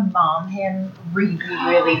want to mom him really,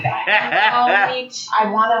 really bad.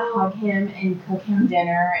 I want to hug him and cook him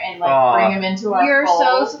dinner and bring him into our You're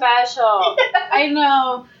fold. so special. I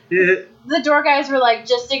know. The door guys were like,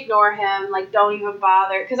 just ignore him. Don't even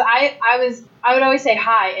bother. Because I would always say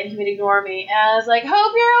hi, and he would ignore me. And I was like,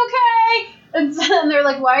 hope you're okay. And they're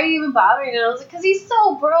like, why are you even bothering? And I was like, because he's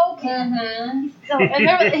so broken. Mm-hmm.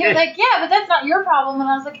 And he was like, yeah, but that's not your problem. And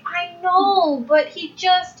I was like, I know, but he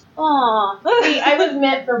just, See, I was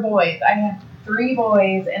meant for boys. I have 3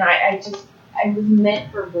 boys, and I was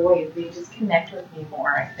meant for boys. They just connect with me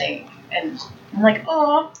more, I think. And I'm like,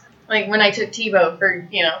 oh, Like when I took Tebow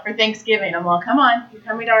for Thanksgiving, I'm all, come on, you're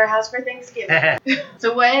coming to our house for Thanksgiving.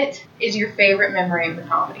 So what is your favorite memory of the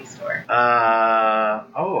Comedy Store?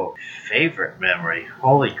 Favorite memory.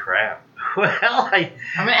 Holy crap. Well, I'm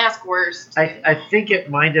going to ask worst. I think it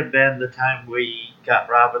might have been the time we got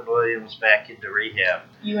Robin Williams back into rehab.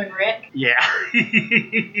 You and Rick? Yeah.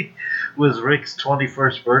 It was Rick's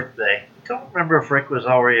 21st birthday. I don't remember if Rick was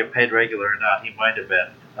already a paid regular or not. He might have been.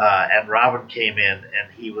 And Robin came in,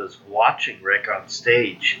 and he was watching Rick on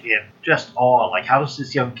stage in just awe. Like, how does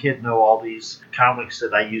this young kid know all these comics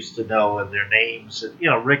that I used to know and their names?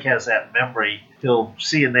 And, Rick has that memory. He'll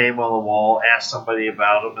see a name on the wall, ask somebody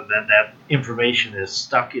about him, and then that information is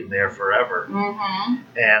stuck in there forever. Mm-hmm.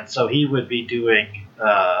 And so he would be doing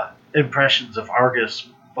impressions of Argus,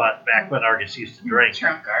 but back when Argus used to drink.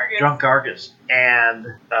 Drunk Argus. And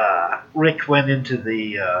Rick went into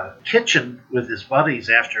the kitchen with his buddies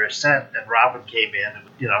after a set, and Robin came in and,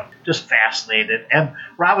 just fascinated. And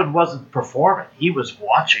Robin wasn't performing. He was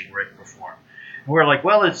watching Rick perform. And we're like,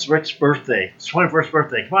 well, it's Rick's birthday. It's 21st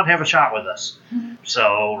birthday. Come on, have a shot with us. Mm-hmm.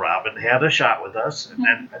 So Robin had a shot with us, and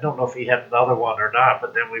then I don't know if he had another one or not,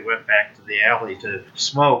 but then we went back to the alley to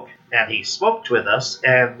smoke. And he smoked with us,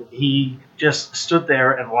 and he just stood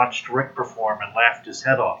there and watched Rick perform and laughed his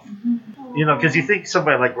head off. Mm-hmm. Because you think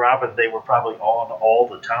somebody like Robin, they were probably on all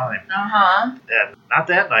the time. Uh-huh. And not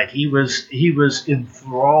that night. He was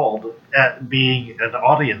enthralled at being an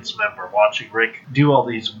audience member, watching Rick do all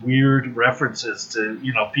these weird references to,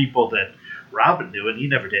 people that Robin knew, and he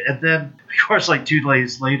never did. And then, of course, like 2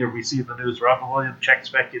 days later, we see in the news, Robin Williams checks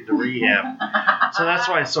back into rehab. So that's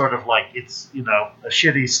why it's sort of like it's, a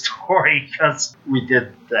shitty story because we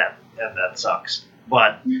did that, and that sucks.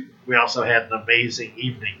 But we also had an amazing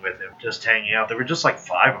evening with him, just hanging out. There were just like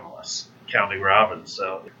 5 of us, counting Robin,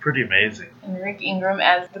 so pretty amazing. And Rick Ingram,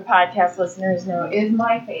 as the podcast listeners know, is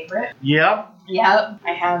my favorite. Yep.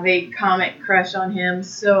 I have a comic crush on him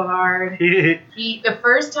so hard. The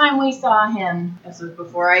first time we saw him, this was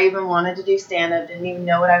before I even wanted to do stand-up, didn't even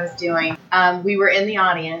know what I was doing. We were in the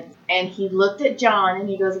audience, and he looked at John, and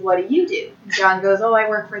he goes, what do you do? John goes, I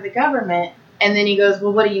work for the government. And then he goes,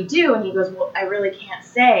 well, what do you do? And he goes, well, I really can't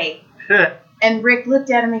say. And Rick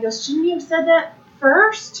looked at him, and he goes, shouldn't you have said that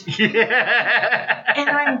first? Yeah. And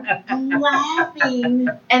I'm laughing.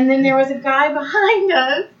 And then there was a guy behind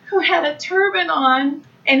us who had a turban on.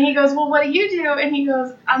 And he goes, well, what do you do? And he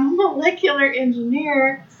goes, I'm a molecular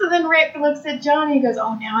engineer. So then Rick looks at John, and he goes,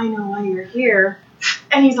 oh, now I know why you're here.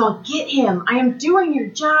 And he's all, get him. I am doing your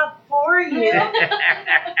job for you.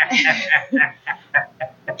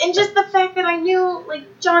 And just the fact that I knew,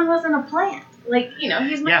 John wasn't a plant.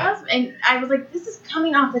 He's my husband. And I was like, this is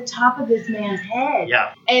coming off the top of this man's head.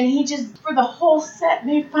 Yeah. And he just, for the whole set,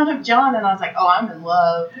 made fun of John. And I was like, oh, I'm in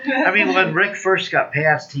love. I mean, when Rick first got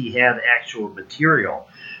passed, he had actual material.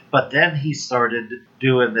 But then he started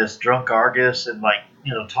doing this Drunk Argus and,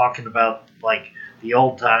 talking about, the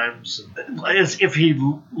old times, as if he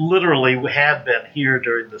literally had been here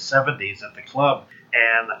during the 70s at the club.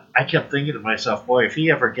 And I kept thinking to myself, boy, if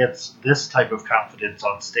he ever gets this type of confidence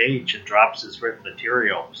on stage and drops his written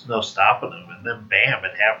material, there's no stopping him. And then, bam,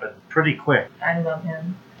 it happened pretty quick. I love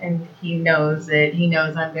him. And he knows it. He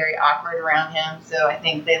knows I'm very awkward around him. So I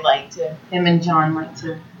think him and John like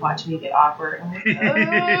to watch me get awkward. I'm like,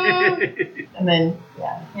 oh. And then,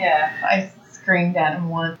 I screamed at him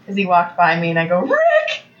once because he walked by me and I go,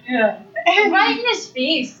 Rick! Yeah. And right in his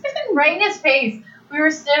face. Right in his face. We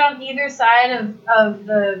were stood on either side of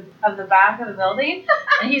the back of the building,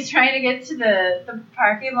 and he's trying to get to the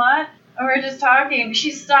parking lot, and we're just talking.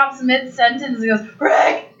 She stops mid-sentence and goes,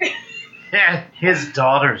 Rick! Yeah, his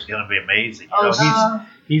daughter's going to be amazing.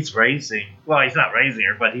 He's raising, well, he's not raising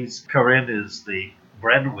her, but Corinne is the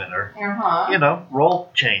breadwinner. Uh-huh. Role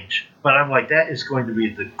change. But I'm like, that is going to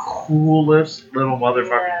be the coolest little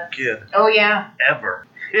motherfucking kid. Oh, yeah. Ever.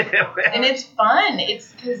 And it's fun.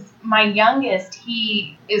 It's because my youngest,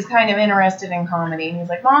 he is kind of interested in comedy. And he's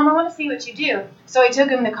like, Mom, I want to see what you do. So I took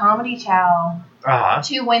him to Comedy Chow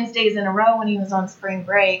 2 Wednesdays in a row when he was on spring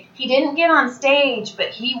break. He didn't get on stage, but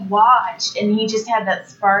he watched, and he just had that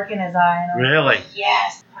spark in his eye. And I was really? Like,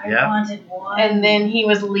 yes. I wanted one. And then he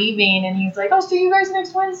was leaving, and he's like, I'll see you guys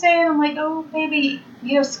next Wednesday. And I'm like, oh, baby,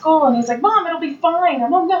 you have school. And he's like, Mom, it'll be fine. I'm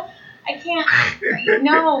like, no. I can't.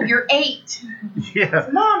 No, you're 8. Yeah.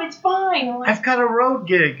 Mom, it's fine. Like, I've got a road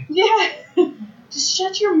gig. Yeah. Just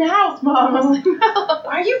shut your mouth, Mom. I was like, no.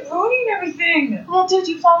 Why are you ruining everything? Well, dude,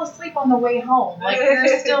 you fall asleep on the way home.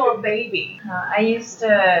 You're still a baby. I used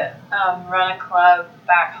to run a club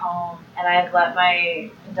back home, and I'd let my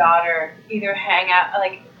daughter either hang out,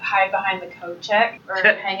 hide behind the coat check, or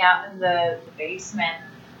hang out in the basement.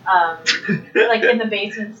 like in the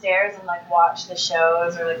basement stairs and like watch the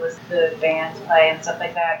shows or like listen to the bands play and stuff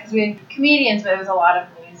like that. Because we had comedians, but it was a lot of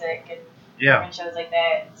music and different shows like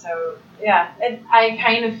that. So yeah, I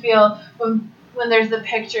kind of feel when there's the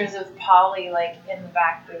pictures of Polly like in the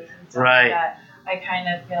back booth and stuff like that, I kind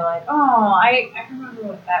of feel like, oh, I remember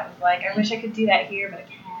what that was like. I wish I could do that here, but I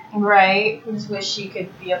can't. Right. I just wish she could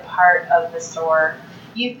be a part of the store.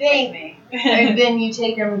 You think, and then you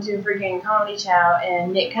take them to freaking Comedy Chow,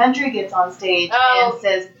 and Nick Country gets on stage and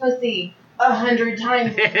says "pussy" 100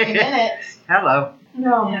 times in 3 minutes. Hello.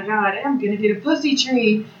 No, my God, I'm gonna get a pussy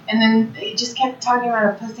tree, and then they just kept talking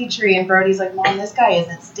about a pussy tree, and Brody's like, "Mom, this guy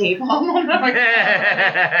isn't stable." I'm like,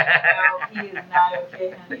 no, he is not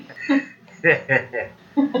okay, honey.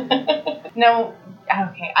 No.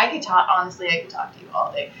 Okay, I could talk to you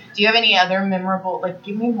all day. Do you have any other memorable, like,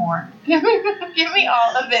 give me more. Give me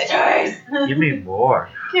all of it. Give me more.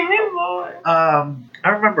 Give me more. I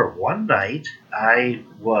remember one night I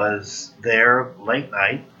was there late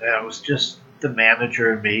night, and it was just the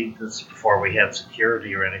manager and me. This is before we had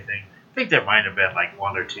security or anything. I think there might have been like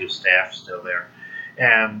 1 or 2 staff still there.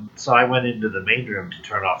 And so I went into the main room to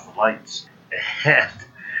turn off the lights. And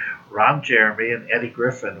Ron Jeremy and Eddie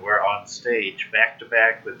Griffin were on stage back to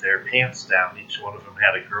back with their pants down. Each one of them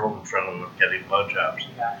had a girl in front of them getting blowjobs.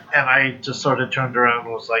 Yeah. And I just sort of turned around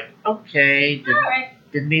and was like, okay,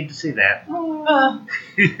 didn't need to see that.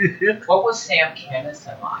 What was Sam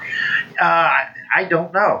Kinison like? I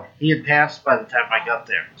don't know. He had passed by the time I got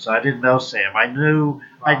there, so I didn't know Sam. I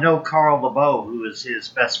know Carl LeBeau, who is his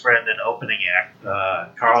best friend and opening act.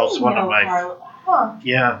 Carl's one of my...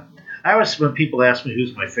 Yeah. I always, when people ask me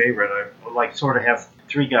who's my favorite, I like sort of have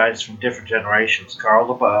 3 guys from different generations: Carl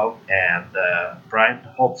LeBeau and Brian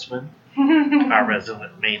Holtzman, our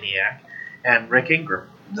resident maniac, and Rick Ingram.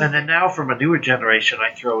 And then now from a newer generation,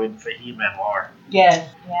 I throw in Fahim Anwar. Yes.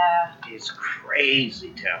 Yeah. He's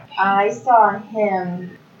crazy talented. I saw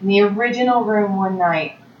him in the original room one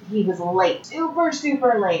night. He was late. Super,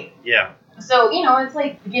 super late. Yeah. So, it's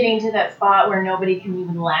like getting to that spot where nobody can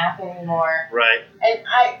even laugh anymore. Right. And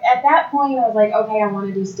at that point, I was like, okay, I want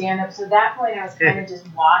to do stand-up. So at that point, I was kind of just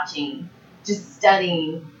watching, just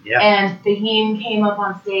studying. Yeah. And Fahim came up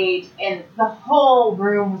on stage, and the whole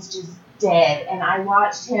room was just dead. And I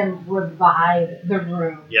watched him revive the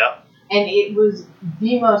room. Yep. And it was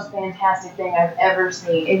the most fantastic thing I've ever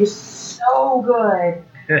seen. It was so good.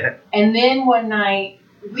 And then one night,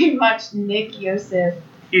 we watched Nick Yosef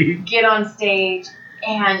get on stage,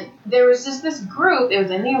 and there was just this group. It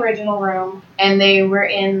was in the original room, and they were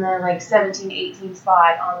in the like 17-18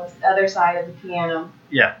 spot on the other side of the piano.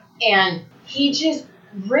 Yeah. And he just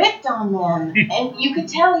ripped on them, and you could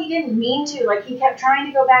tell he didn't mean to. Like, he kept trying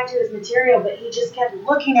to go back to his material, but he just kept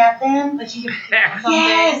looking at them. Like he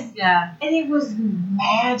yes. Yeah. And it was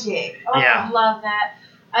magic. Oh, Yeah. I love that.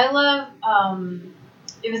 I love.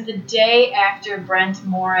 It was the day after Brent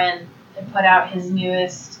Morin put out his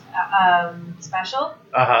newest special,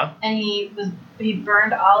 and he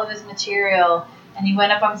burned all of his material, and he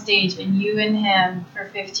went up on stage, and you and him for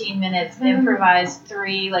 15 minutes improvised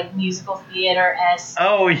 3 like musical theater-esque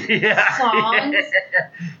songs.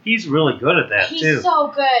 He's really good at that too. He's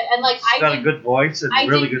so good, and like He's got a good voice and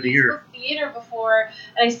really good ear. I did musical theater before,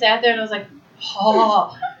 and I sat there and I was like,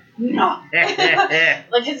 oh. No, like,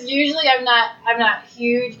 because usually I'm not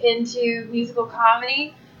huge into musical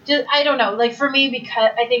comedy. Just, I don't know, like for me,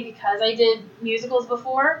 because I did musicals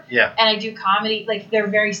before, yeah, and I do comedy, like they're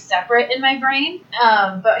very separate in my brain.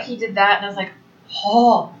 But he did that, and I was like,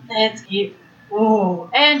 oh, that's cute. Ooh,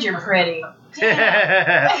 and you're pretty.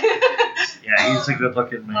 Yeah, he's a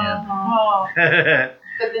good-looking man.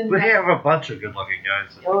 But then we have a bunch of good-looking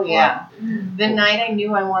guys. Oh, yeah. The night I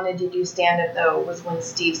knew I wanted to do stand-up, though, was when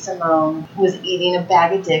Steve Simone was eating a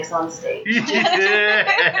bag of dicks on stage. The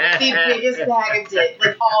biggest bag of dicks,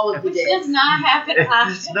 like all of the dicks. It does not happen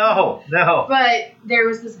often. No. But there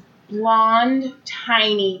was this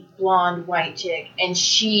tiny blonde white chick, and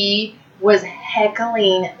she was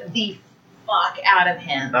heckling the fuck out of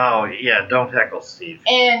him. Oh, yeah, don't heckle Steve.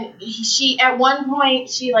 And she, at one point,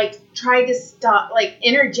 she, like, tried to stop, like,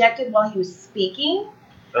 interjected while he was speaking.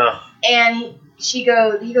 Ugh. And he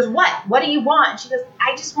goes, what do you want? And she goes,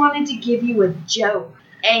 I just wanted to give you a joke.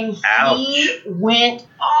 And he went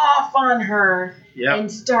off on her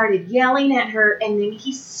and started yelling at her, and then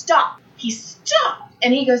he stopped.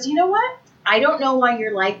 And he goes, you know what? I don't know why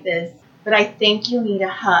you're like this, but I think you need a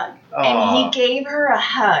hug. Aww. And he gave her a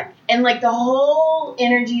hug. And, like, the whole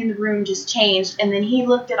energy in the room just changed. And then he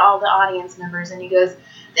looked at all the audience members and he goes,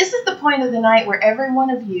 this is the point of the night where every one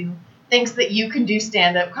of you thinks that you can do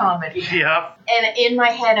stand-up comedy. Yep. And in my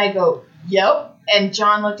head I go, yep. And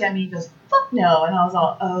John looked at me and goes, fuck no. And I was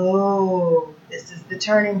all, oh, this is the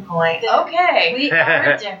turning point. Okay. We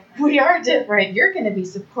are different. We are different. You're going to be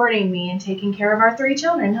supporting me and taking care of our 3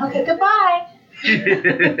 children. Okay, goodbye.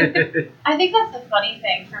 I think that's the funny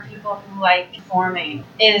thing for people who like performing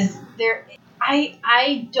is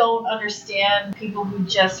I don't understand people who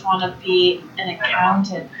just want to be an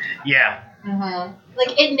accountant. Yeah. Mm-hmm.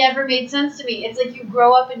 Like, it never made sense to me. It's like you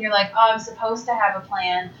grow up and you're like, oh, I'm supposed to have a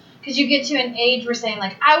plan. Because you get to an age where saying,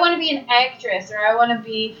 like, I want to be an actress or I want to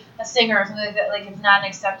be a singer or something like that. Like, it's not an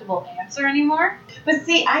acceptable answer anymore. But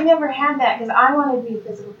see, I never had that because I wanted to be a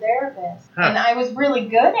physical therapist. Huh. And I was really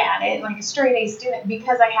good at it, like a straight A student,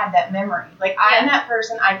 because I had that memory. Like, I'm that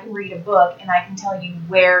person, I can read a book and I can tell you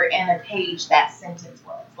where in a page that sentence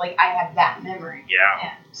was. Like, I have that memory.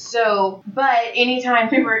 Yeah. So, but anytime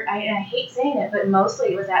we were, I hate saying it, but mostly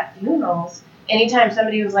it was at funerals. Anytime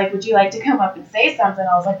somebody was like, would you like to come up and say something?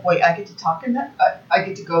 I was like, wait, I get to talk in that? I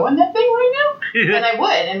get to go in that thing right now? And I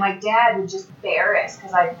would. And my dad would just embarrass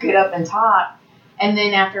because I'd get up and talk. And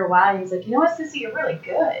then after a while, he was like, you know what, Sissy, you're really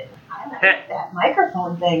good. I like that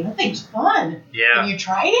microphone thing. That thing's fun. Yeah. Have you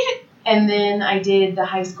tried it? And then I did the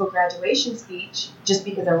high school graduation speech just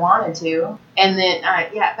because I wanted to. And then,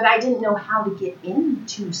 but I didn't know how to get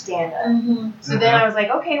into stand-up. Mm-hmm. So then I was like,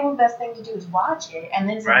 okay, well, the best thing to do is watch it. And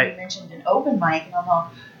then somebody mentioned an open mic, and I'm like,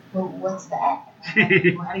 well, what's that?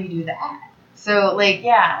 Well, how do you do that? So, like,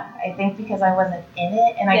 yeah, I think because I wasn't in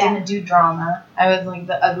it, and I didn't do drama. I was, like,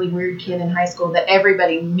 the ugly, weird kid in high school that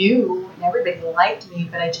everybody knew, and everybody liked me,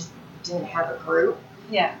 but I just didn't have a group.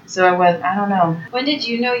 Yeah. So I don't know. When did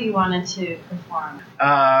you know you wanted to perform?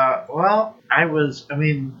 Well, when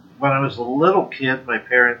I was a little kid, my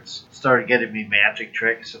parents started getting me magic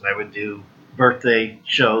tricks, and I would do birthday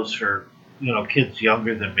shows for, kids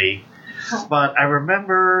younger than me. But I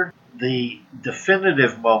remember the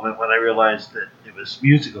definitive moment when I realized that it was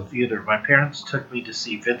musical theater. My parents took me to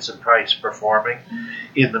see Vincent Price performing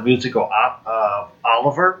in the musical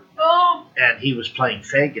Oliver, and he was playing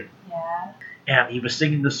Fagin. Yeah. And he was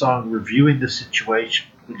singing the song Reviewing the Situation,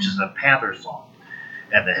 which is a patter song.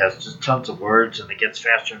 And it has just tons of words, and it gets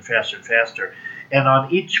faster and faster and faster. And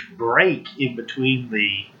on each break in between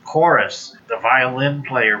the chorus, the violin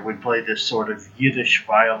player would play this sort of Yiddish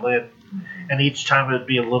violin. And each time it would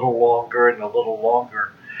be a little longer and a little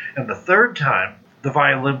longer. And the third time, the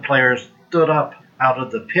violin player stood up out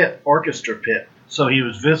of the orchestra pit. So he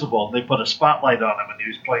was visible, and they put a spotlight on him, and he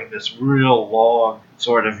was playing this real long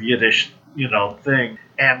sort of Yiddish thing.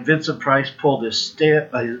 And Vincent Price pulled a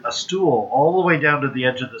stool all the way down to the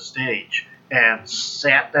edge of the stage and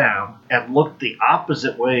sat down and looked the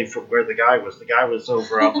opposite way from where the guy was. The guy was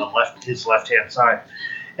over on his left-hand side.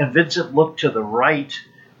 And Vincent looked to the right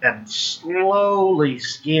and slowly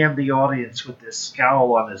scanned the audience with this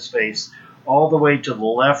scowl on his face all the way to the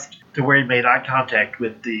left to where he made eye contact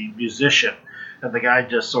with the musician. And the guy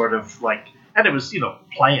just sort of and it was,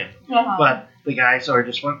 playing. Uh-huh. But the guy sort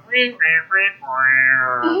of just went, and,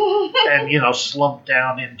 slumped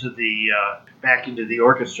down into back into the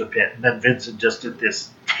orchestra pit. And then Vincent just did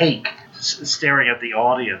this take, staring at the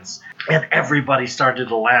audience. And everybody started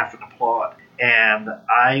to laugh and applaud. And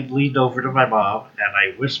I leaned over to my mom, and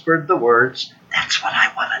I whispered the words, "That's what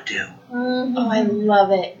I want to do." Mm-hmm. Oh, I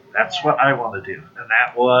love it. That's what I want to do. And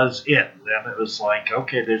that was it. Then it was like,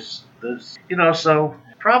 okay, there's so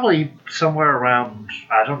probably somewhere around,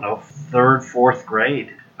 I don't know, 3rd, 4th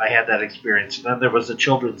grade, I had that experience. And then there was a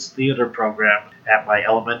children's theater program at my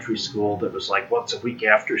elementary school that was like once a week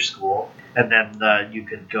after school. And then you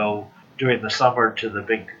could go during the summer to the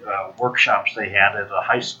big workshops they had at a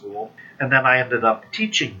high school. And then I ended up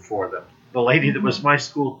teaching for them. The lady that was my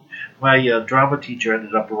drama teacher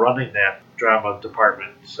ended up running that drama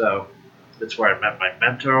department. So that's where I met my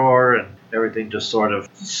mentor, and everything just sort of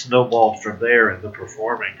snowballed from there in the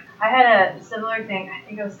performing. I had a similar thing. I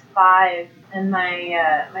think I was 5, and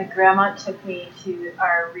my grandma took me to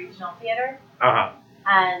our regional theater. Uh-huh.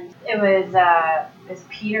 And it was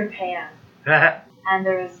Peter Pan. And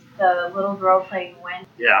there was the little girl playing Wendy.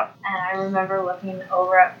 Yeah. And I remember looking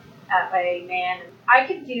over at my man. I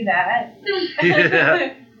could do that.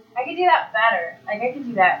 I could do that better. I could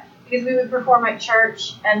do that. Because we would perform at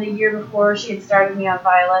church, and the year before she had started me on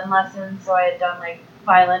violin lessons, so I had done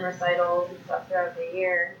violin recitals and stuff throughout the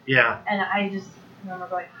year. Yeah. And I just remember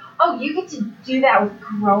going, oh, you get to do that with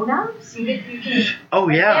grown-ups? You can. Oh,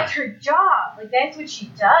 yeah. That's her job. That's what she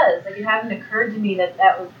does. It hadn't occurred to me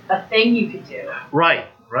that was a thing you could do. Right.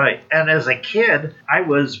 Right. And as a kid, I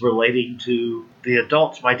was relating to the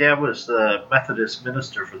adults. My dad was the Methodist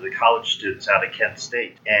minister for the college students out of Kent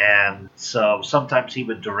State. And so sometimes he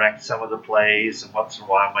would direct some of the plays, and once in a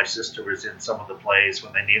while my sister was in some of the plays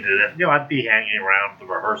when they needed it. I'd be hanging around the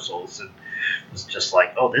rehearsals and it was just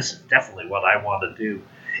like, oh, this is definitely what I want to do.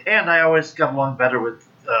 And I always got along better with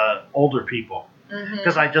older people.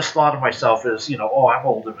 Because I just thought of myself as, I'm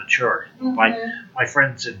old and mature. My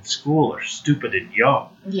friends in school are stupid and young.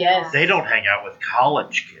 Yes. They don't hang out with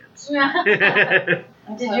college kids. Did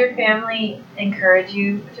your family encourage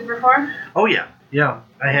you to perform? Oh, yeah. Yeah.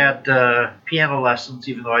 I had piano lessons,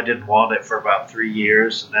 even though I didn't want it, for about 3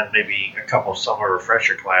 years, and then maybe a couple summer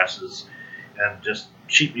refresher classes. And just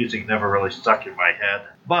sheet music never really stuck in my head.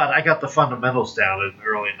 But I got the fundamentals down at an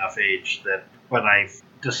early enough age that when I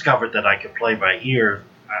discovered that I could play by ear,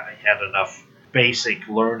 I had enough basic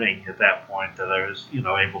learning at that point that I was,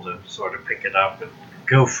 able to sort of pick it up and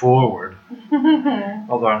go forward.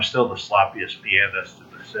 Although I'm still the sloppiest pianist in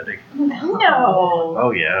the city. No.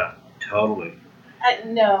 Oh, yeah, totally.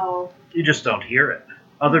 No. You just don't hear it.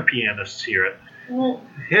 Other pianists hear it.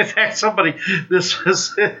 In fact,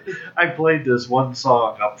 I played this one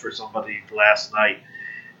song up for somebody last night,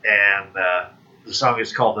 and the song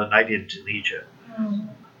is called The Night in Tunisia.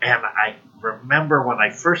 And I remember when I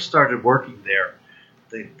first started working there,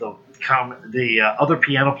 the other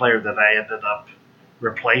piano player that I ended up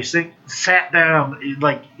replacing sat down,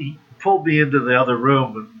 he pulled me into the other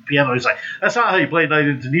room, and piano, he's like, that's not how you play Night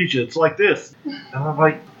in Tunisia, it's like this. And I'm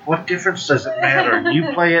like, what difference does it matter?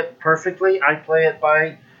 You play it perfectly, I play it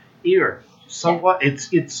by ear. So what?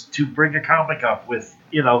 It's to bring a comic up with,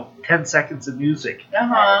 10 seconds of music.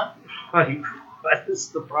 Like, what is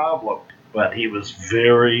the problem? But he was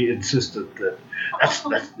very insistent that that's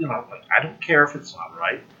I don't care if it's not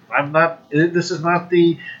right. This is not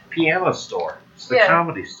the piano store. It's the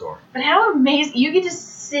comedy store. But how amazing. You get to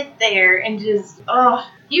sit there and just,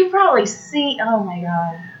 you probably see, oh my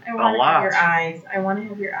God. I want to have your eyes. I want to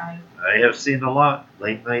have your eyes. I have seen a lot.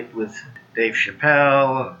 Late Night with Dave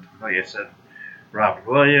Chappelle, and, like I said, Robin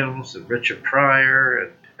Williams and Richard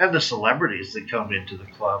Pryor, and the celebrities that come into the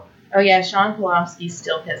club. Oh, yeah, Sean Pulofsky's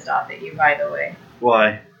still pissed off at you, by the way.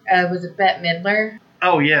 Why? Was it Bette Midler?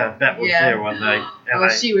 Oh, yeah, Bette was there one night. And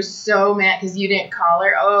she was so mad because you didn't call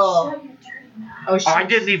her. I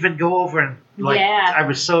didn't even go over and, I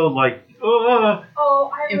was so, I would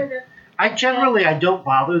have. I don't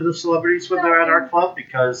bother the celebrities when they're at our club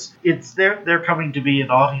because they're coming to be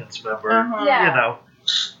an audience member,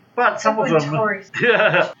 But some of them...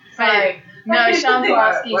 Sorry. No, Sean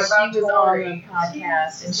Pulaski, she was on the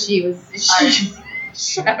podcast, and she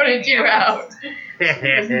shouted you out. She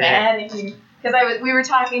was mad at you. Because we were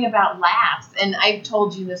talking about laughs, and I've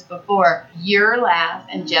told you this before. Your laugh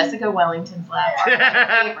and Jessica Wellington's laugh are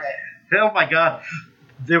my favorite. Oh, my God.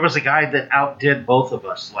 There was a guy that outdid both of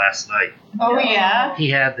us last night. Oh, yeah?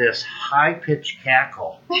 He had this high-pitched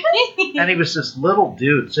cackle. And he was this little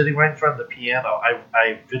dude sitting right in front of the piano.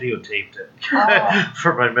 I videotaped it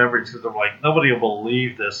for my memories because I'm like, nobody will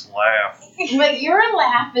believe this laugh. But your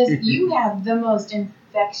laugh is, you have the most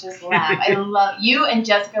infectious laugh. I love you and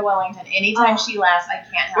Jessica Wellington. Anytime she laughs, I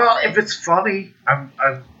can't help it. Well, if it's funny, I'm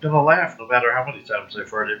going to laugh no matter how many times I've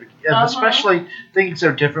heard it. And especially things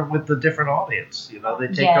are different with the different audience. They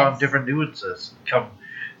take on different nuances.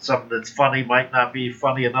 Something that's funny might not be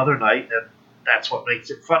funny another night, and that's what makes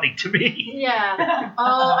it funny to me. Yeah.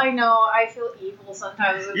 Oh, I know. I feel evil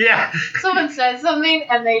sometimes. Yeah. Someone says something,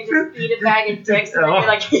 and they just eat a bag of dicks, and then you're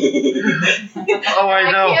like... Oh,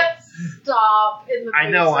 I know. I can't stop in the I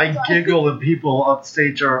know. I giggle, and people on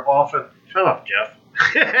stage are often... Shut up, Jeff.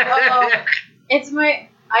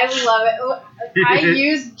 I love it. I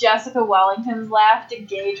used Jessica Wellington's laugh to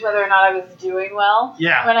gauge whether or not I was doing well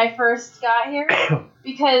when I first got here.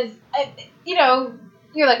 Because,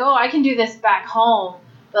 you're like, I can do this back home.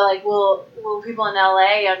 But, will people in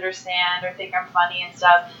LA understand or think I'm funny and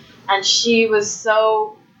stuff? And she was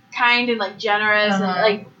so kind and, generous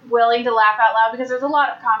and, willing to laugh out loud. Because there's a lot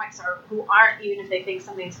of comics who aren't, even if they think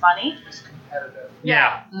something's funny. It's competitive.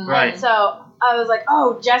 Yeah, right. And so I was like,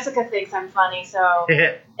 Jessica thinks I'm funny, so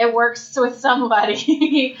it works with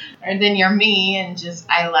somebody. And then you're me, and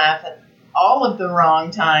I laugh at all of the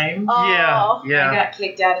wrong times. Yeah. I got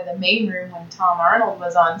kicked out of the main room when Tom Arnold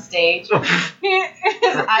was on stage.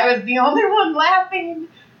 I was the only one laughing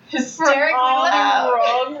hysterically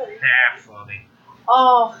loud. Funny.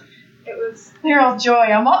 Oh, it was... They're all joy.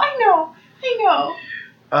 I know.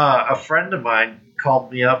 A friend of mine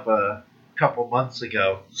called me up a couple months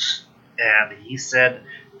ago, and he said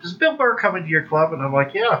does Bill Burr come into your club? And I'm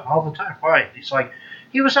like, yeah, all the time. Why? He's like,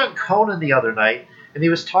 he was on Conan the other night, and he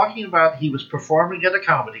was talking about he was performing at a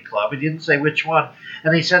comedy club. He didn't say which one.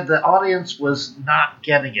 And he said the audience was not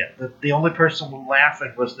getting it. The only person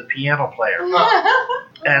laughing was the piano player.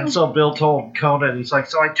 And so Bill told Conan, he's like,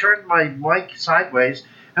 so I turned my mic sideways,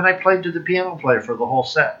 and I played to the piano player for the whole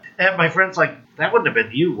set. And my friend's like, that wouldn't have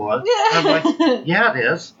been you, was? I'm like, yeah, it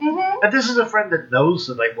is. Mm-hmm. And this is a friend that knows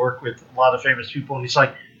that I work with a lot of famous people, and he's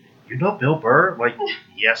like, you know Bill Burr? I'm like,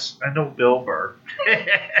 yes, I know Bill Burr.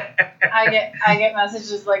 I get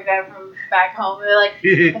messages like that from back home. They're like,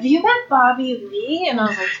 have you met Bobby Lee? And I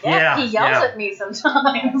was like, yeah, he yells at me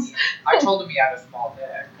sometimes. I told him he had a small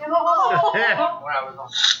dick. When I was on.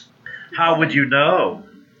 How would you know?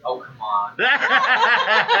 Oh, come on.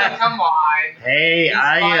 Come on. Hey, he's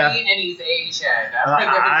funny and he's Asian.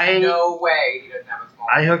 There's no way he doesn't have a small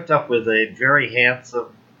dick. I hooked up with a very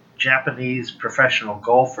handsome Japanese professional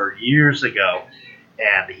golfer years ago,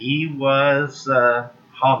 and he was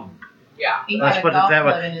hung. Yeah. Let's put it that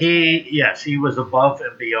way. He was above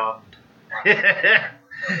and beyond.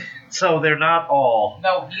 So they're not all.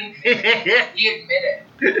 No, he admitted.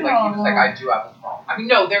 He was like, I do have a small. I mean,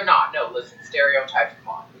 no, they're not. No, listen, stereotypes,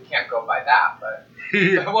 come on. We can't go by that, but.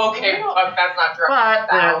 Well, okay, but that's not true. But,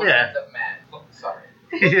 thousands of men. Oh,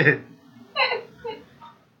 sorry.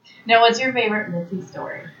 Now, what's your favorite Mitzi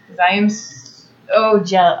story? Because I am so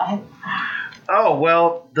jealous. Oh,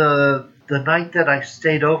 well, the night that I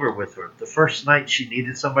stayed over with her, the first night she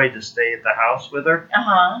needed somebody to stay at the house with her,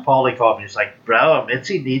 Paulie called me. He's like, bro,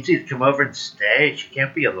 Mitzi needs you to come over and stay. She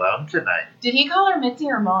can't be alone tonight. Did he call her Mitzi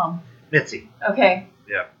or Mom? Mitzi. Okay.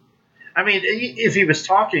 Yeah. I mean, if he was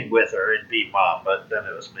talking with her, it'd be Mom, but then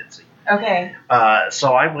it was Mitzi. Okay.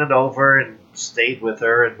 So I went over and stayed with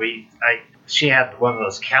her, and she had one of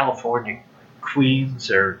those California Queens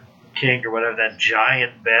or King or whatever, that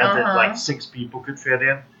giant bed that like 6 people could fit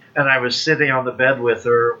in. And I was sitting on the bed with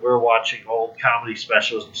her. We were watching old comedy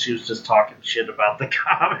specials, and she was just talking shit about the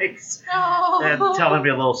comics and telling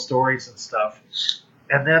me little stories and stuff.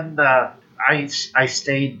 And then I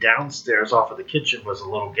stayed downstairs off of the kitchen was a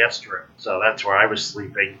little guest room. So that's where I was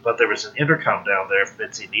sleeping. But there was an intercom down there if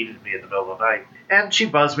Mitzi needed me in the middle of the night. And she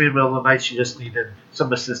buzzed me in the middle of the night. She just needed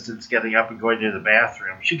some assistance getting up and going to the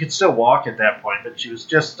bathroom. She could still walk at that point, but she was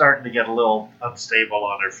just starting to get a little unstable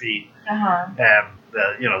on her feet. And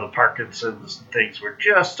the Parkinson's and things were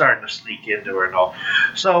just starting to sneak into her and all.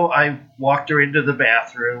 So I walked her into the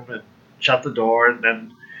bathroom and shut the door, and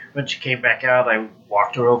then when she came back out, I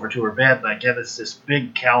walked her over to her bed, and again, it's this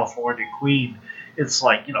big California Queen. It's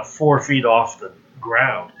like, 4 feet off the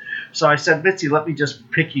ground. So I said, Mitzi, let me just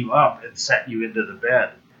pick you up and set you into the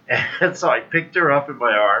bed. And so I picked her up in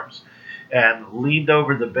my arms and leaned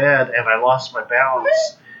over the bed, and I lost my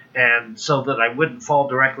balance. And so that I wouldn't fall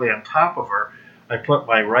directly on top of her, I put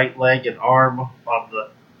my right leg and arm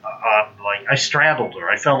I straddled her.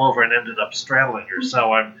 I fell over and ended up straddling her.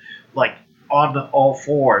 So I'm like on all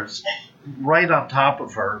fours, right on top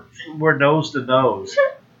of her. We're nose to nose.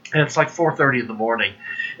 And it's like 4:30 in the morning.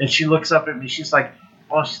 And she looks up at me. She's like,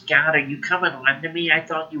 oh, Scott, are you coming on to me? I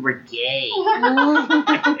thought you were gay. And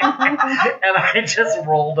I just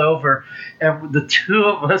rolled over. And the two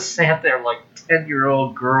of us sat there like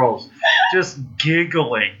 10-year-old girls, just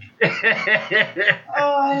giggling.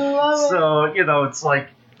 I love it. So, it's like,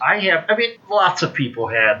 lots of people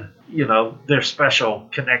had, their special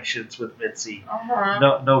connections with Mitzi.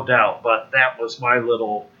 No doubt. But that was my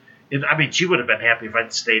little... she would have been happy if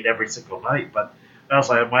I'd stayed every single night, but as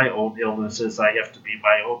I have my own illnesses, I have to be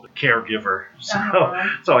my own caregiver.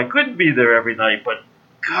 So I couldn't be there every night, but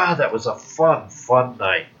God, that was a fun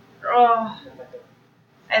night. Oh,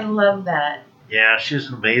 I love that. Yeah, she's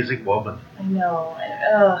an amazing woman. I know.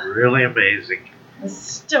 Really amazing. The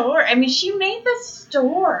store. She made the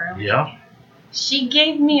store. Yeah. She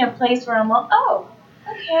gave me a place where I'm like, oh,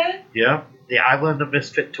 okay. Yeah. The Island of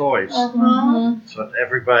Misfit Toys. So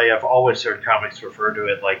everybody, I've always heard comics refer to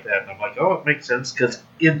it like that. And I'm like, oh, it makes sense because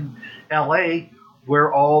in L.A.,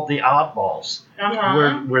 we're all the oddballs.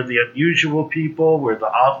 We're the unusual people. We're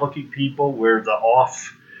the odd-looking people. We're the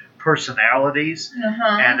off personalities.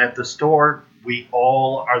 And at the store, we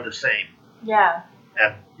all are the same. Yeah.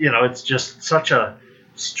 And, it's just such a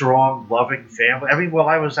strong, loving family. While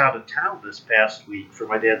I was out of town this past week for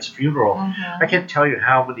my dad's funeral, I can't tell you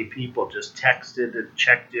how many people just texted and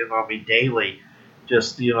checked in on me daily.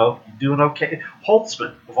 Just, doing okay.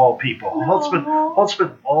 Holtzman, of all people.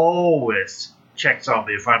 Holtzman always checks on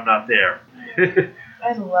me if I'm not there.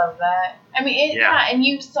 I love that. And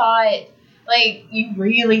you saw it, you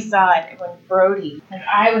really saw it when Brody,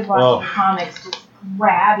 I was watching comics just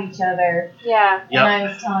grab each other. Yeah. Yep. And I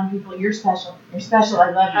was telling people, you're special. You're special.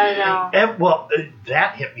 I love you. I know. And, well,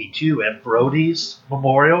 that hit me too at Brody's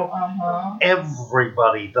Memorial. Uh-huh.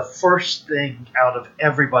 Everybody, the first thing out of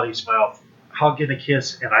everybody's mouth, hug and a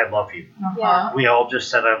kiss, and I love you. Uh-huh. Yeah. We all just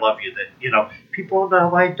said I love you. That, people in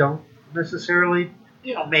LA don't necessarily,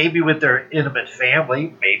 maybe with their intimate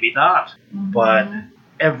family, maybe not. Mm-hmm. But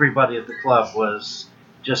everybody at the club was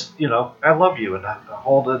just, I love you, and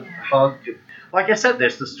hold and hug. Like I said,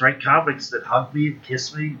 there's the straight comics that hug me and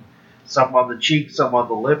kiss me, some on the cheek, some on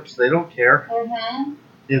the lips. They don't care. Mm-hmm.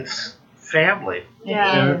 It's family.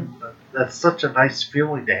 Yeah. It That's such a nice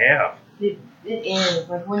feeling to have. is. It is.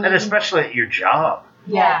 Like when And you, especially at your job.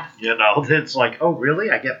 yeah. It's like, oh,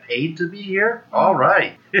 really? I get paid to be here? All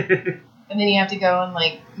right. And then you have to go and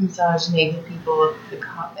like massage naked people at the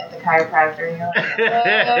chiropractor. And you're like,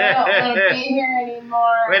 I don't want to be here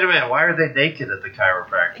anymore. Wait a minute. Why are they naked at the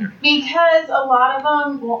chiropractor? Because a lot of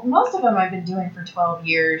them, well, most of them I've been doing for 12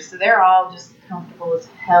 years, so they're all just comfortable as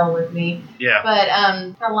hell with me. Yeah. But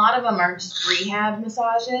a lot of them are just rehab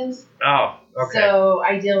massages. Oh, okay. So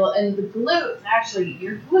I deal, and the glutes, actually,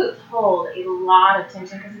 your glutes hold a lot of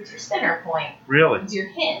tension because it's your center point. Really? It's your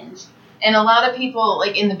hinge. And a lot of people,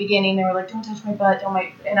 like in the beginning, they were like, don't touch my butt,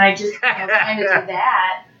 and I just kind of do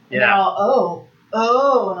that. And they're all,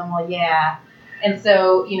 and I'm like, yeah. And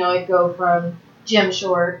so, I'd go from gym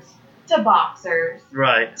shorts to boxers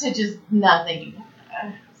Right. to just nothing.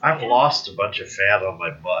 I've lost a bunch of fat on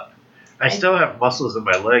my butt. I still have muscles in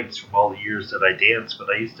my legs from all the years that I danced,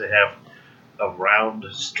 but I used to have a round,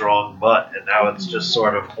 strong butt, and now it's just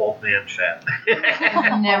sort of old man fat.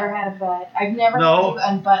 I've never had a butt. I've never had to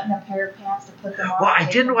unbutton a pair of pants to put them on. Well, I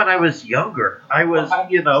didn't when I was younger. I was,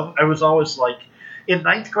 I was always like, in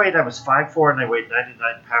 9th grade, I was 5'4", and I weighed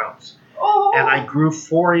 99 pounds. Oh. And I grew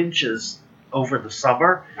 4 inches over the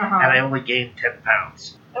summer, Uh-huh. and I only gained 10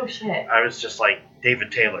 pounds. Oh, shit. I was just like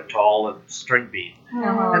David Taylor, tall and string bean.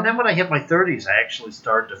 Uh-huh. And then when I hit my 30s, I actually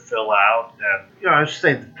started to fill out, and I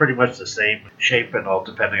stayed pretty much the same shape and all,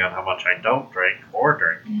 depending on how much I don't drink or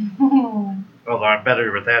drink. Although I'm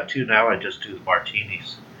better with that too now. I just do the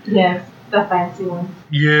martinis. Yes, the fancy one.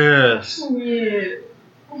 Yes. Yeah.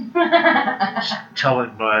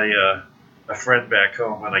 Telling my a friend back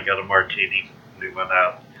home when I got a martini, we went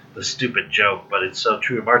out. The stupid joke, but it's so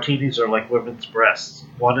true. Martinis are like women's breasts.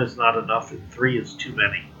 1 is not enough, and 3 is too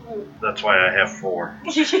many. That's why I have 4.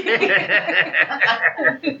 Oh Just your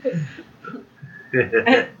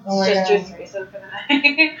God. threesome for the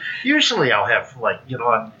night. Usually I'll have,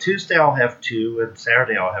 on Tuesday I'll have 2, and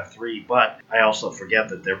Saturday I'll have 3, but I also forget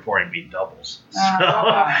that they're pouring me doubles.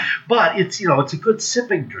 But it's, it's a good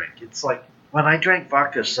sipping drink. It's like, when I drank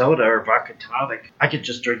vodka soda or vodka tonic, I could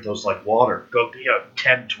just drink those like water. Go,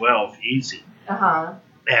 10, 12, easy. Uh-huh.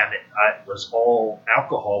 And it was all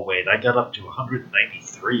alcohol weight. I got up to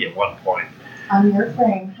 193 at one point. On your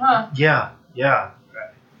frame, huh? Yeah.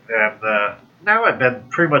 And now I've been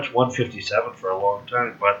pretty much 157 for a long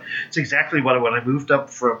time. But it's exactly when I moved up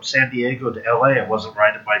from San Diego to LA, I wasn't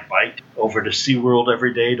riding my bike over to SeaWorld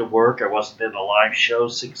every day to work. I wasn't in a live show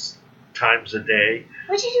 6 times a day.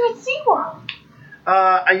 What'd you do at SeaWorld?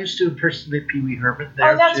 I used to impersonate Pee Wee Herman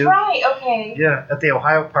there, Oh, that's too. right. Okay. Yeah, at the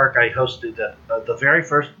Ohio Park, I hosted the very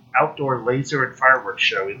first outdoor laser and fireworks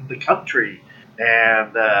show in the country.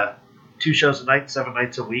 And 2 shows a night, 7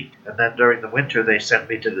 nights a week. And then during the winter, they sent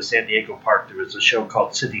me to the San Diego Park. There was a show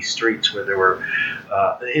called City Streets where there were...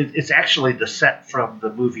 it's actually the set from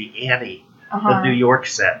the movie Annie. The New York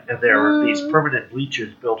set, and there were these permanent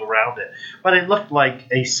bleachers built around it. But it looked like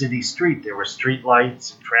a city street. There were street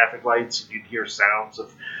lights and traffic lights, and you'd hear sounds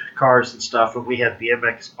of cars and stuff. And we had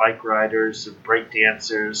BMX bike riders and break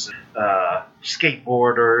dancers,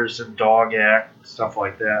 skateboarders and dog act, and stuff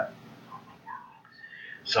like that.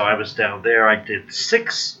 So I was down there. I did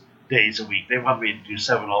 6 days a week. They wanted me to do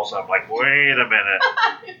 7 also. I'm like, wait a minute.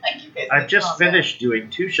 I've just finished doing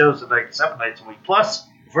 2 shows a night, 7 nights a week. Plus,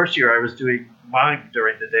 first year I was doing mime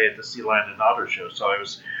during the day at the Sea Lion and Otter show, so I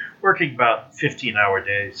was working about 15-hour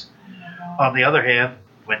days. On the other hand,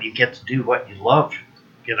 when you get to do what you love,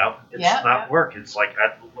 it's not work. It's like,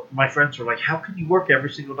 my friends were like, how can you work every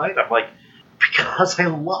single night? I'm like, because I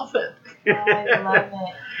love it. I love it.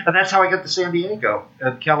 And that's how I got to San Diego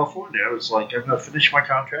and California. I was like, I'm going to finish my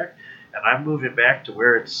contract, and I'm moving back to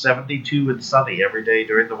where it's 72 and sunny every day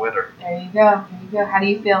during the winter. There you go. How do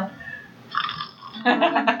you feel?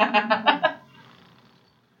 I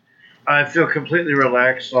feel completely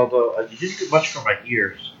relaxed, although you didn't do much for my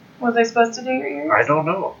ears. Was I supposed to do your ears? I don't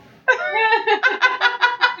know.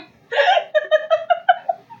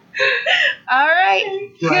 All right.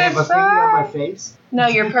 right. Do I have a thing on my face? No,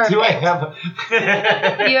 you're perfect. Do I have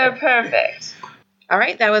You're perfect. All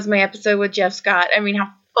right, that was my episode with Jeff Scott. I mean,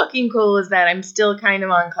 how fucking cool is that? I'm still kind of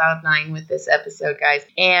on cloud 9 with this episode, guys.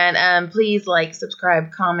 And please like,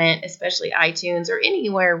 subscribe, comment, especially iTunes or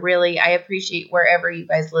anywhere, really. I appreciate wherever you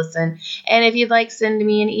guys listen. And if you'd like, send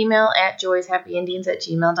me an email at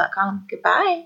joyshappyindians@gmail.com. Goodbye.